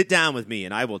 sit down with me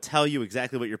and I will tell you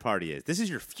exactly what your party is. This is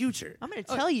your future. I'm going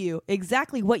to tell you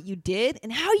exactly what you did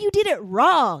and how you did it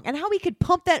wrong and how we could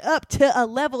pump that up to a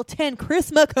level 10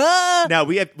 Chrismica. Now,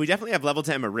 we definitely have level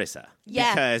 10 Marissa.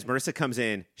 Yeah. Because Marissa comes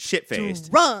in shit-faced.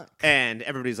 Drunk. And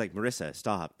everybody's like, Marissa,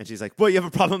 stop. And she's like, well, you have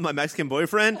a problem with my Mexican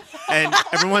boyfriend? And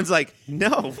everyone's like,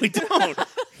 no, we don't.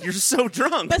 You're so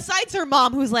drunk. Besides her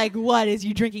mom, who's like, what, is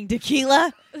you drinking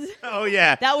tequila? Oh,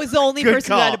 yeah. That was the only Good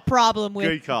person who had a call. problem with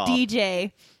Good call.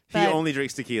 DJ. He But only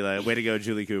drinks tequila. Way to go,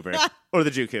 Julie Cooper. Or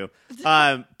the Juku.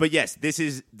 But yes, this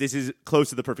is close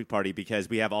to the perfect party because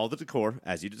we have all the decor,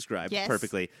 as you described Yes.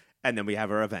 perfectly, and then we have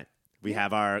our event. We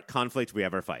have our conflict. We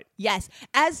have our fight. yes,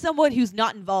 as someone who's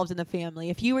not involved in the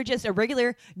family, if you were just a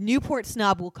regular Newport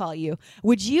snob, we'll call you,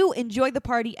 would you enjoy the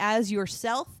party as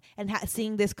yourself and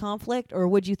seeing this conflict, or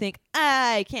would you think,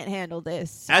 I can't handle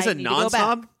this? As I a need to go back?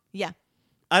 non-snob? Yeah.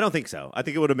 I don't think so. I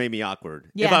think it would have made me awkward.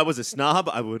 Yeah. If I was a snob,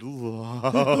 I would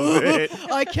love it.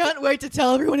 I can't wait to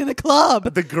tell everyone in the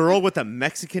club. The girl with a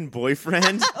Mexican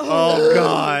boyfriend? Oh,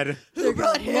 God. Who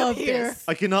brought him here? this.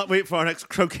 I cannot wait for our next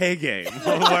croquet game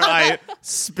where I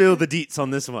spill the deets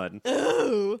on this one.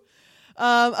 Ooh.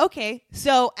 Okay,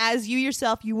 so as you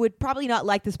yourself, you would probably not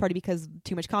like this party because of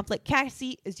too much conflict.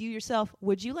 Cassie, as you yourself,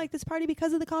 would you like this party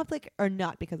because of the conflict or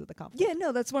not because of the conflict? Yeah,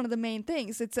 no, that's one of the main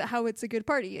things. It's how it's a good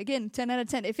party. Again, 10 out of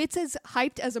 10. If it's as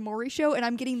hyped as a Maury show and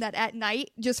I'm getting that at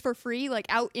night just for free, like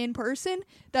out in person,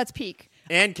 that's peak.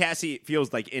 And Cassie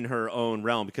feels like in her own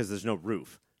realm because there's no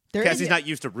roof. There Cassie's is- not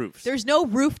used to roofs. There's no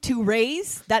roof to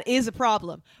raise. That is a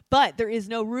problem. But there is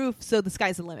no roof, so the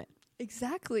sky's the limit.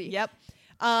 Exactly. Yep.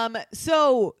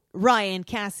 So Ryan,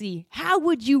 Cassie, how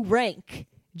would you rank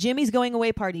Jimmy's Going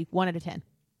Away Party 1 out of 10?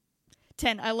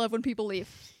 10. I love when people leave.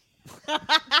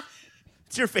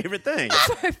 It's your favorite thing.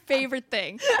 It's my favorite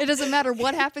thing. It doesn't matter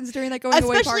what happens during that going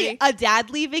away party. Especially a dad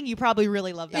leaving, you probably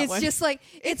really love that it's one. It's just like,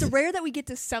 it's rare that we get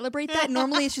to celebrate that.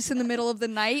 Normally it's just in the middle of the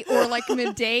night or like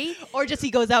midday. Or just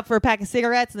he goes out for a pack of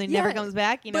cigarettes and then never comes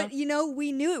back, you know? But,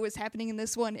 we knew it was happening in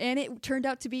this one, and it turned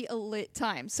out to be a lit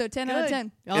time. So 10 out of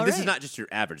 10. And this is not just your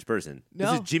average person.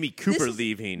 No. This is Jimmy Cooper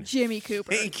leaving. Jimmy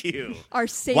Cooper. Thank you. Our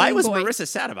saving Why was boy. Marissa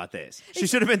sad about this? She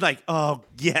should have been like, oh,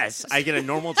 yes, I get a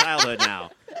normal childhood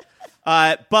now.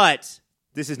 But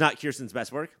this is not Kirsten's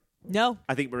best work. No.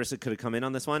 I think Marissa could have come in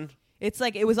on this one. It's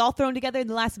like it was all thrown together in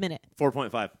the last minute.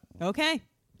 4.5. Okay.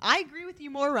 I agree with you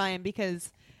more, Ryan,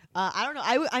 because I don't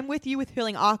know. I'm with you with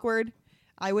feeling awkward.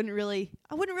 I wouldn't really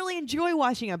enjoy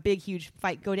watching a big, huge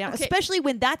fight go down, especially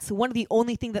when that's one of the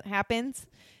only thing that happens.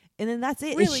 And then that's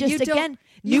it. Really, it's just, again,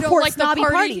 you Newport don't like snobby the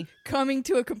party. coming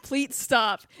to a complete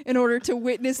stop in order to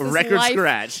witness this Record life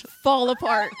scratch. fall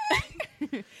apart.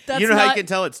 You know how you can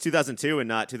tell it's 2002 and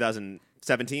not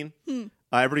 2017?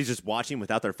 Everybody's just watching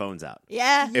without their phones out.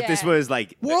 Yeah. If this was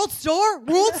like... World Star?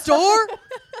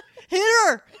 Hit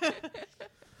her.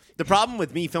 The problem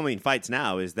with me filming fights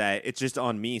now is that it's just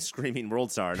on me screaming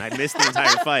World Star, and I missed the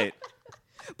entire fight.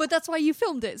 But that's why you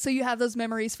filmed it, so you have those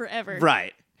memories forever.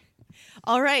 Right.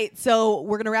 All right, so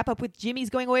we're going to wrap up with Jimmy's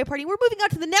Going Away Party. We're moving on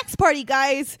to the next party,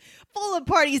 guys. Full of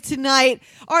parties tonight.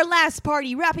 Our last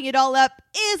party, wrapping it all up,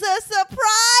 is a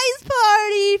surprise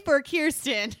party for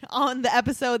Kirsten on the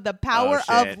episode The Power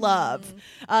of Love.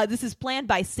 This is planned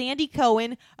by Sandy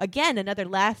Cohen. Again, another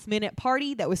last-minute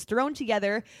party that was thrown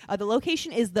together. The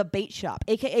location is the Bait Shop,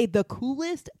 a.k.a. the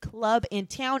coolest club in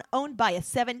town, owned by a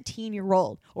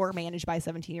 17-year-old, or managed by a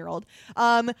 17-year-old.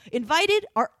 Invited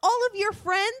are all of your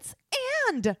friends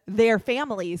and their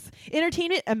families.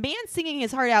 Entertainment, a man singing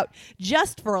his heart out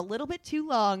just for a little bit too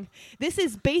long. This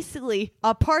is basically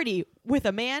a party with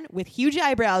a man with huge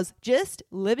eyebrows just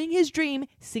living his dream,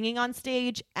 singing on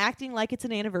stage, acting like it's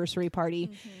an anniversary party.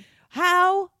 Mm-hmm.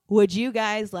 How would you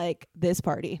guys like this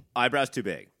party? Eyebrows too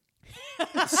big.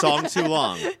 Song too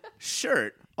long.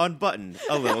 Shirt unbuttoned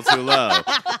a little too low.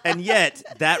 And yet,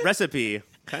 that recipe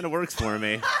kind of works for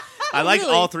me. I like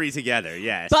all three together,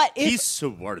 yes. But he's so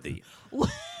worthy.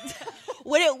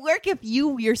 Would it work if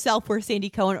you yourself were Sandy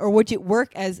Cohen, or would it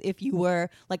work as if you were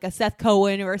like a Seth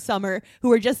Cohen or a Summer who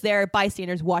were just there,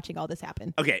 bystanders, watching all this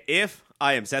happen? Okay, if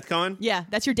I am Seth Cohen. Yeah,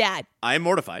 that's your dad. I am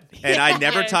mortified, and I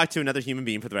never talk to another human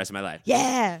being for the rest of my life.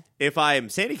 Yeah. If I am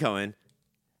Sandy Cohen,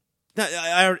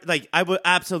 I would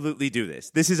absolutely do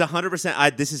this. This is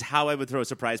 100%. This is how I would throw a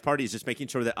surprise party, is just making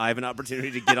sure that I have an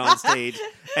opportunity to get on stage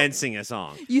and sing a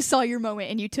song. You saw your moment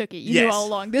and you took it. You knew all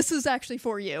along. This is actually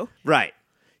for you. Right.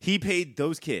 He paid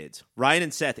those kids. Ryan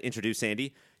and Seth introduced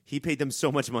Sandy. He paid them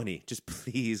so much money. Just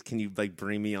please, can you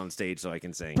bring me on stage so I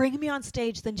can sing? Bring me on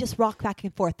stage, then just rock back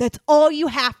and forth. That's all you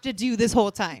have to do this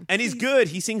whole time. And he's good.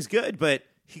 He sings good, but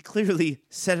he clearly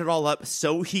set it all up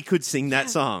so he could sing that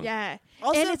song. Yeah.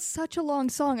 Also, and it's such a long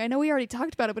song. I know we already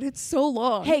talked about it, but it's so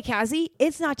long. Hey, Cassie,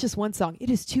 it's not just one song. It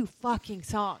is 2 fucking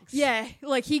songs. Yeah.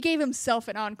 Like, he gave himself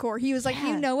an encore. He was like,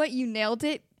 you know what? You nailed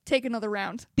it. Take another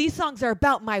round. These songs are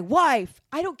about my wife.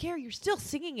 I don't care. You're still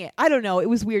singing it. I don't know. It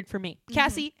was weird for me. Mm-hmm.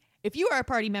 Cassie, if you are a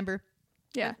party member.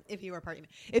 Yeah. If you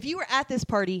were at this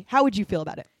party, how would you feel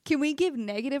about it? Can we give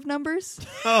negative numbers?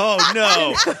 Oh,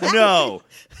 no.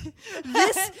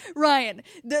 This, Ryan,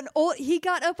 he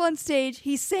got up on stage,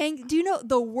 he sang, do you know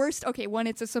the worst? Okay, one,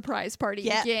 it's a surprise party.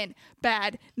 Yeah. Again,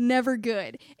 bad, never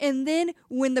good. And then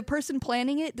when the person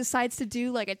planning it decides to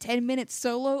do like a 10-minute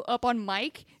solo up on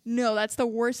mic, no, that's the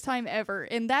worst time ever.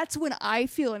 And that's when I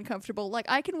feel uncomfortable. Like,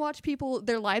 I can watch people,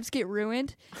 their lives get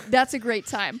ruined. That's a great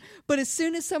time. But as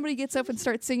soon as somebody gets up and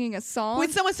starts singing a song. When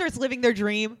someone starts living their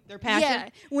dream, their passion. Yeah.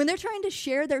 When they're trying to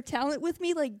share their talent with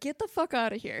me, like, get the fuck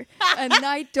out of here. And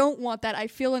I don't want that. I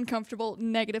feel uncomfortable.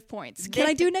 Negative points. Can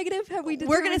I do negative?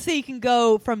 We're going to say you can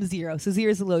go from 0. So 0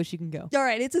 is the lowest you can go. All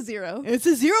right. It's a 0. It's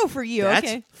a 0 for you. That's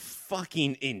okay.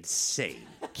 Fucking insane.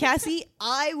 Cassie,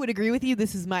 I would agree with you.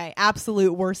 This is my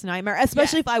absolute worst nightmare,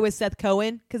 especially if I was Seth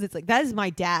Cohen, because it's like, that is my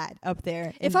dad up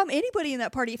there. If I'm anybody in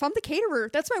that party, if I'm the caterer,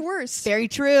 that's my worst. Very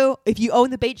true. If you own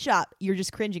the bait shop, you're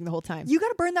just cringing the whole time. You got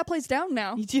to burn that place down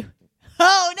now. You do.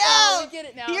 Oh, no. Oh, we get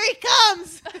it now. Here he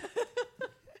comes.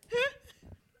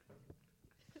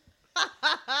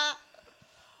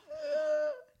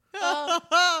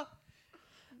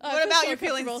 What about your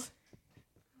feelings?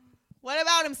 What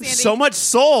about him, Sandy? So much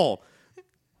soul.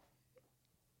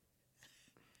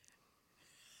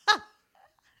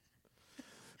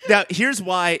 Now, here's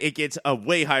why it gets a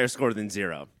way higher score than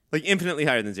 0. Like, infinitely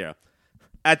higher than 0.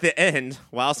 At the end,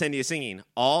 while Sandy is singing,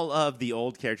 all of the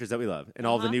old characters that we love and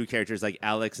all the new characters like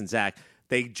Alex and Zach,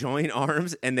 they join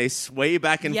arms and they sway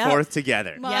back and forth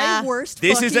together. My worst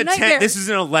This is a 10. nightmare. This is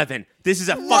an 11. This is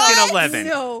a fucking 11.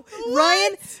 No.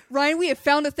 Ryan, we have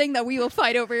found a thing that we will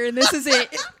fight over, and this is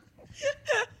it.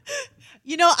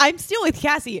 I'm still with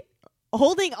Cassie.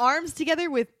 Holding arms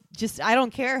together with I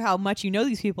don't care how much you know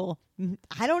these people.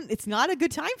 It's not a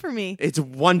good time for me. It's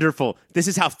wonderful. This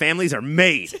is how families are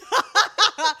made.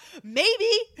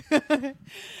 Maybe.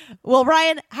 Well,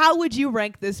 Ryan, how would you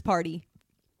rank this party?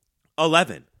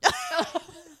 11.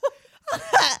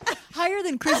 Higher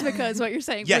than Chrismica is what you're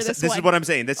saying. Yes, for this is what I'm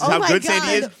saying. This is how good God.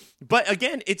 Sandy is. But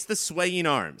again, it's the swaying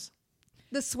arms.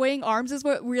 The swaying arms is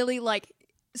what really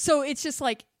so it's just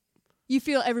like you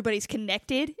feel everybody's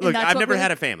connected. Look, I've never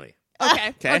had a family.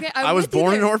 Okay. I was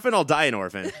born an orphan. I'll die an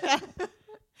orphan.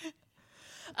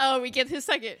 Oh, we get his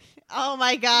second. Oh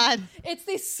my God. It's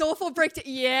the soulful breakdown.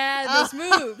 Yeah, those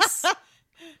moves.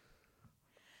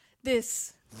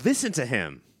 Listen to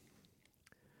him.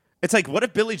 It's like, what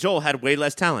if Billy Joel had way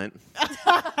less talent?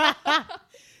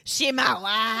 She my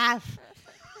wife.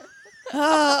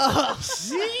 Oh.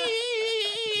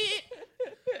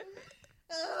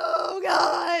 Oh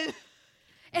God.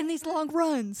 And these long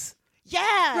runs.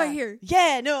 Yeah. Right here.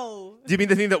 Yeah, no. Do you mean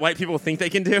the thing that white people think they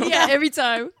can do? Yeah, every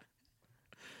time.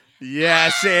 Yeah,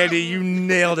 Sandy, you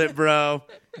nailed it, bro.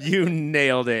 You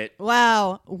nailed it.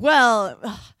 Wow. Well,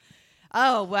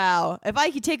 oh, wow. If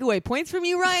I could take away points from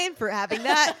you, Ryan, for having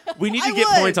that, We need to I get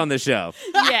would. points on this show.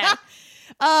 Yeah.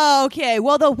 Okay.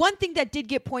 Well, the one thing that did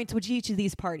get points was each of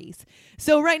these parties.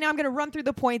 So right now I'm going to run through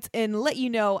the points and let you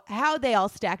know how they all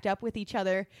stacked up with each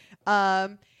other.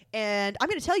 And I'm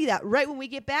going to tell you that right when we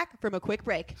get back from a quick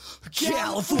break.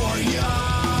 California.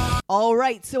 All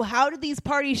right. So how did these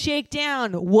parties shake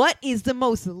down? What is the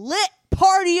most lit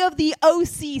party of the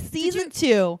OC season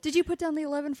 2? Did you put down the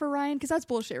 11 for Ryan? Because that's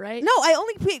bullshit, right? No, I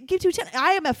only give you 10.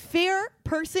 I am a fair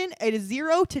person. It is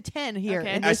 0 to 10 here.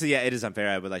 Okay. in this- Actually, yeah, it is unfair.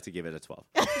 I would like to give it a 12.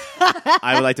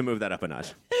 I would like to move that up a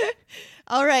notch.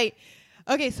 All right.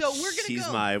 Okay, so we're going to go.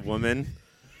 She's my woman.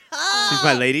 She's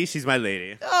my lady. She's my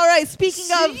lady. All right, speaking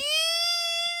of She's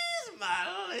my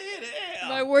lady.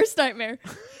 My worst nightmare.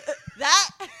 that,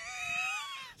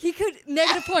 He could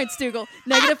negative points, Dougal.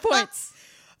 Negative points.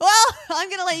 well, I'm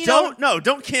going to let you know.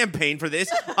 Don't campaign for this.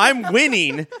 I'm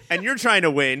winning, and you're trying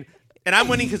to win, and I'm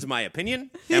winning because of my opinion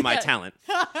and my talent.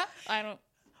 I don't.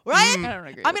 Ryan, I don't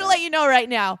agree. I'm going to let you know right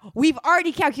now. We've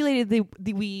already calculated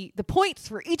the points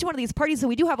for each one of these parties, so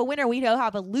we do have a winner. We do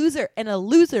have a loser, and a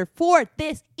loser for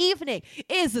this evening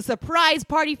is the surprise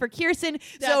party for Kirsten.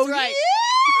 That's so right.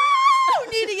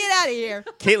 You need to get out of here.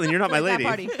 Caitlin, you're not my That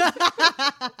lady. party.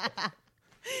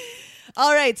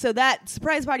 All right, so that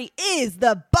surprise party is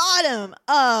the bottom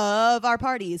of our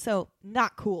parties. So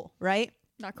not cool, right?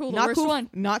 Not cool. The Not worst cool. one.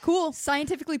 Not cool.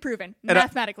 Scientifically proven. And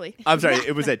Mathematically. I'm sorry,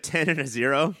 it was a 10 and a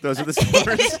 0. Those were the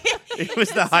scores. It was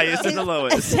the highest and the A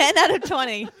lowest. 10 out of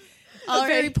 20. A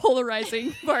very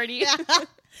polarizing party.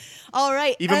 All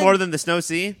right. Even and- more than the Snow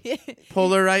Sea?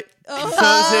 Polar right? Okay,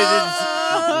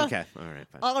 all right,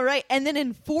 fine. All right. And then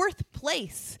in fourth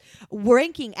place,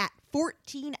 ranking at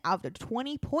 14 out of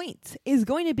 20 points, is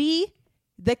going to be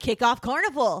the Kickoff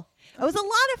Carnival. It was a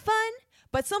lot of fun,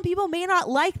 but some people may not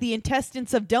like the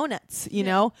intestines of donuts, you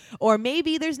know? Or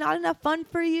maybe there's not enough fun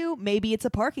for you. Maybe it's a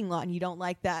parking lot and you don't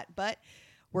like that. But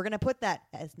we're going to put that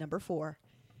as number 4.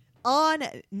 On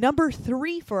number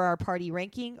 3 for our party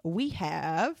ranking, we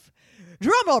have...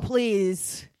 Drumroll,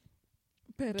 please.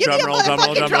 Give me a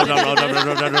motherfucking drum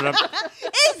roll.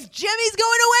 It's Jimmy's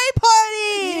going away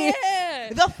party. Yeah.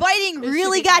 The fighting It should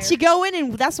really be got higher. you going,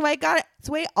 and that's why it got its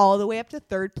way all the way up to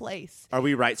 3rd place. Are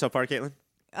we right so far, Caitlin?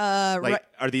 Right,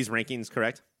 Are these rankings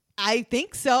correct? I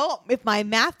think so. If my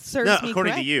math serves No, me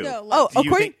according correct. to you. No, Oh, Do you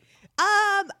according. think-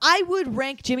 I would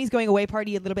rank Jimmy's going away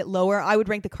party a little bit lower. I would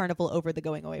rank the carnival over the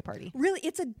going away party. Really,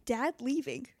 it's a dad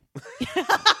leaving.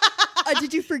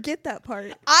 Did you forget that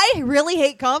part? I really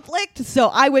hate conflict, so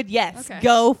I would Okay.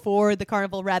 go for the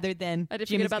carnival rather than I did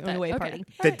forget Jimmy's about going that. away Okay. party.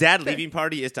 The dad leaving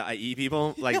party is to IE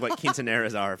people, like what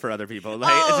quinceaneras are for other people.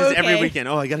 Like Oh, it's just every okay. weekend.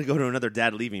 Oh, I got to go to another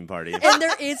dad leaving party. And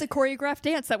there is a choreographed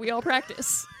dance that we all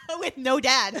practice. With no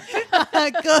dad.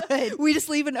 Good. We just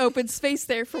leave an open space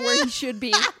there for where he should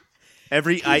be.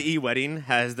 Every IE wedding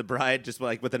has the bride just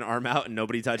like with an arm out and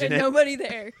nobody touching And it. nobody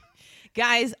there.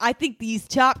 Guys, I think these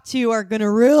top 2 are going to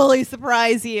really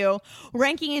surprise you.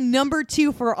 Ranking in number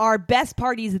 2 for our best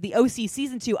parties of the OC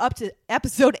Season 2 up to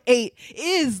Episode 8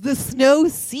 is the Snow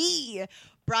Sea.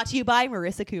 Brought to you by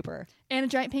Marissa Cooper. And a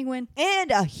giant penguin.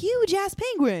 And a huge-ass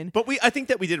penguin. But I think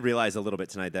that we did realize a little bit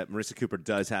tonight that Marissa Cooper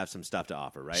does have some stuff to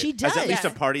offer, right? She does. As at least a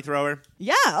party thrower.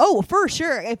 Yeah. Oh, for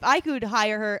sure. If I could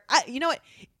hire her, you know what?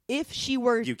 If she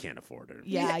were... You can't afford her.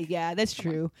 Yeah, that's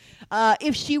true.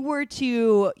 If she were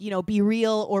to, be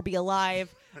real or be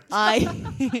alive,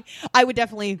 I would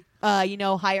definitely,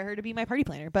 hire her to be my party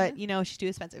planner. But, she's too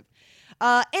expensive.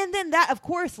 And then that, of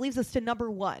course, leaves us to number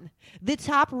 1, the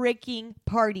top-ranking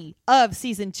party of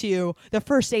Season 2, the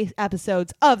first 8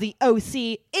 episodes of the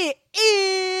OC. It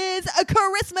is a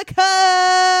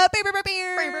Charismica!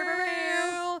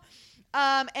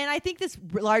 And I think this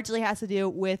largely has to do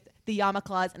with the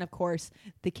Yamaclaws and, of course,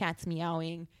 the cats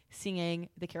meowing, singing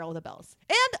the Carol of the Bells.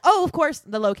 And, of course,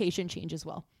 the location change as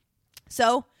well.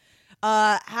 So,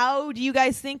 how do you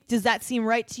guys think? Does that seem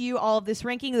right to you, all of this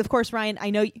ranking? Of course, Ryan,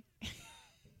 I know...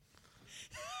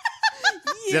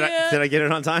 Did I get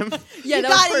it on time? Yeah,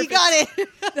 you got it.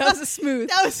 That was smooth.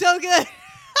 That was so good.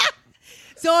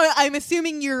 So I'm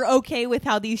assuming you're okay with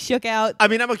how these shook out. I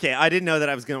mean, I'm okay. I didn't know that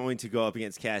I was going to go up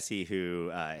against Cassie,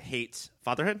 who hates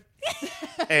fatherhood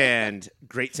and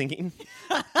great singing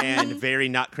and very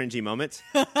not cringy moments.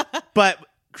 But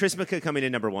Chrismica coming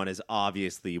in number 1 is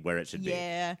obviously where it should be.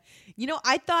 Yeah.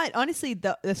 I thought, honestly,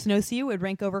 the Snowsea would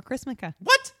rank over Chrismica.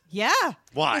 What? Yeah.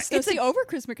 Why? It's over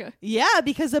Chrismica. Yeah,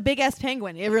 because the big-ass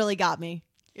penguin. It really got me.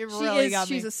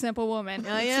 She's a simple woman.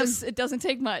 I am. It doesn't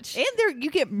take much. And you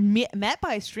get met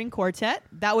by a string quartet.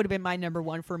 That would have been my number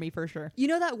 1 for me for sure. You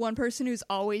know that one person who's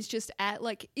always just at,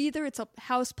 either it's a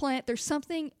house plant, there's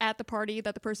something at the party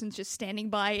that the person's just standing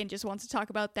by and just wants to talk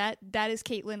about that. That is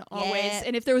Caitlin always. Yeah.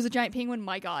 And if there was a giant penguin,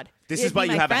 my God. This is why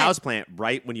you have a house plant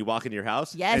right when you walk into your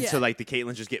house. Yes. And so the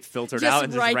Caitlins just get filtered Just out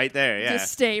and just right there. Yeah.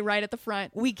 Just stay right at the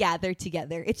front. We gather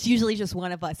together. It's usually just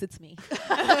one of us. It's me.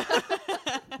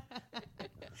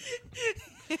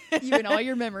 You and all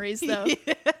your memories, though.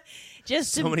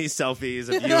 Just so many selfies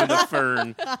of you and the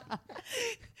fern.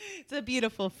 It's a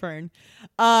beautiful fern.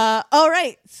 All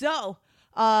right. So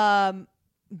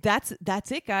that's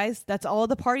it, guys. That's all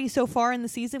the parties so far in the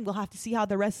season. We'll have to see how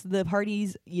the rest of the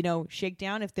parties, shake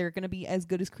down, if they're going to be as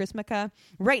good as Chrismica.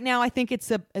 Right now, I think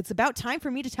it's about time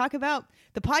for me to talk about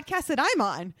the podcast that I'm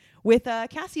on with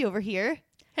Cassie over here.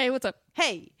 Hey, what's up?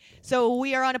 Hey. So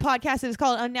we are on a podcast that is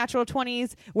called Unnatural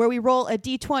 20s, where we roll a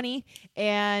D20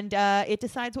 and it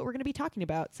decides what we're going to be talking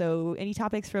about. So any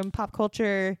topics from pop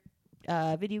culture,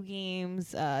 video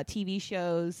games, TV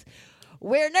shows.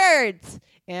 We're nerds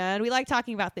and we like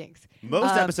talking about things.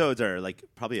 Most episodes are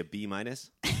probably a B-.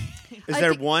 Is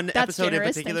there one episode in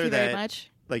particular that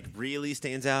really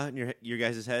stands out in your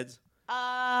guys' heads?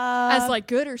 As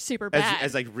good or super bad?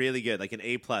 As really good, like an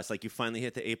A+, like you finally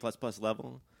hit the A++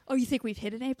 level. Oh, you think we've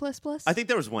hit an A++? I think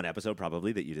there was one episode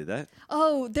probably that you did that.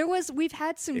 Oh, we've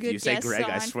had some good guests on. If you say Greg,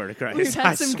 I swear to Christ. We've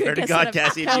had some I swear good to God,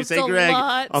 Cassie, if you say Greg,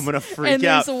 I'm going to freak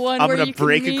out. I'm going to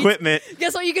break equipment.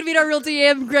 Guess what? You can meet our real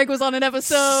DM. Greg was on an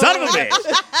episode. Son of a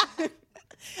bitch.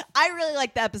 I really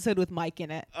like the episode with Mike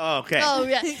in it. Oh, okay. Oh,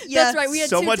 yeah. That's right. We had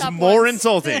so much more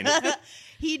insulting.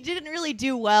 He didn't really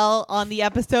do well on the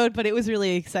episode, but it was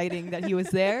really exciting that he was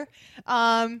there.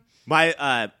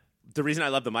 The reason I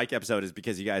love the Mike episode is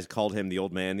because you guys called him the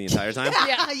old man the entire time.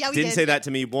 Yeah, we didn't say that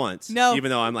to me once. No. Even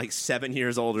though I'm 7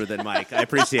 years older than Mike. I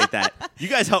appreciate that. You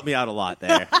guys helped me out a lot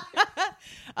there.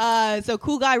 So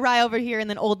cool guy Rye over here and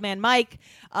then old man Mike.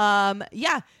 So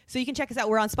you can check us out.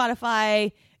 We're on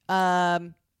Spotify.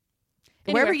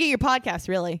 Wherever you get your podcasts,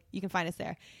 really. You can find us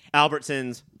there.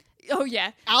 Albertsons. Oh,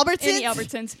 yeah. Albertsons? Any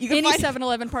Albertsons. You can Any find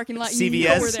 7-Eleven parking lot.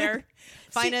 CVS. We're there.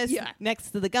 Find us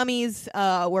next to the gummies.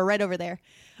 We're right over there.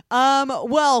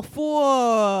 Well,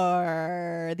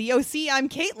 for the OC, I'm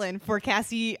Caitlin. For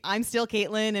Cassie, I'm still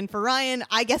Caitlin. And for Ryan,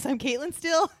 I guess I'm Caitlin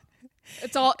still.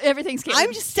 Everything's Caitlin.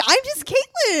 I'm just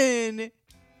Caitlin.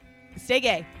 Stay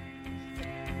gay.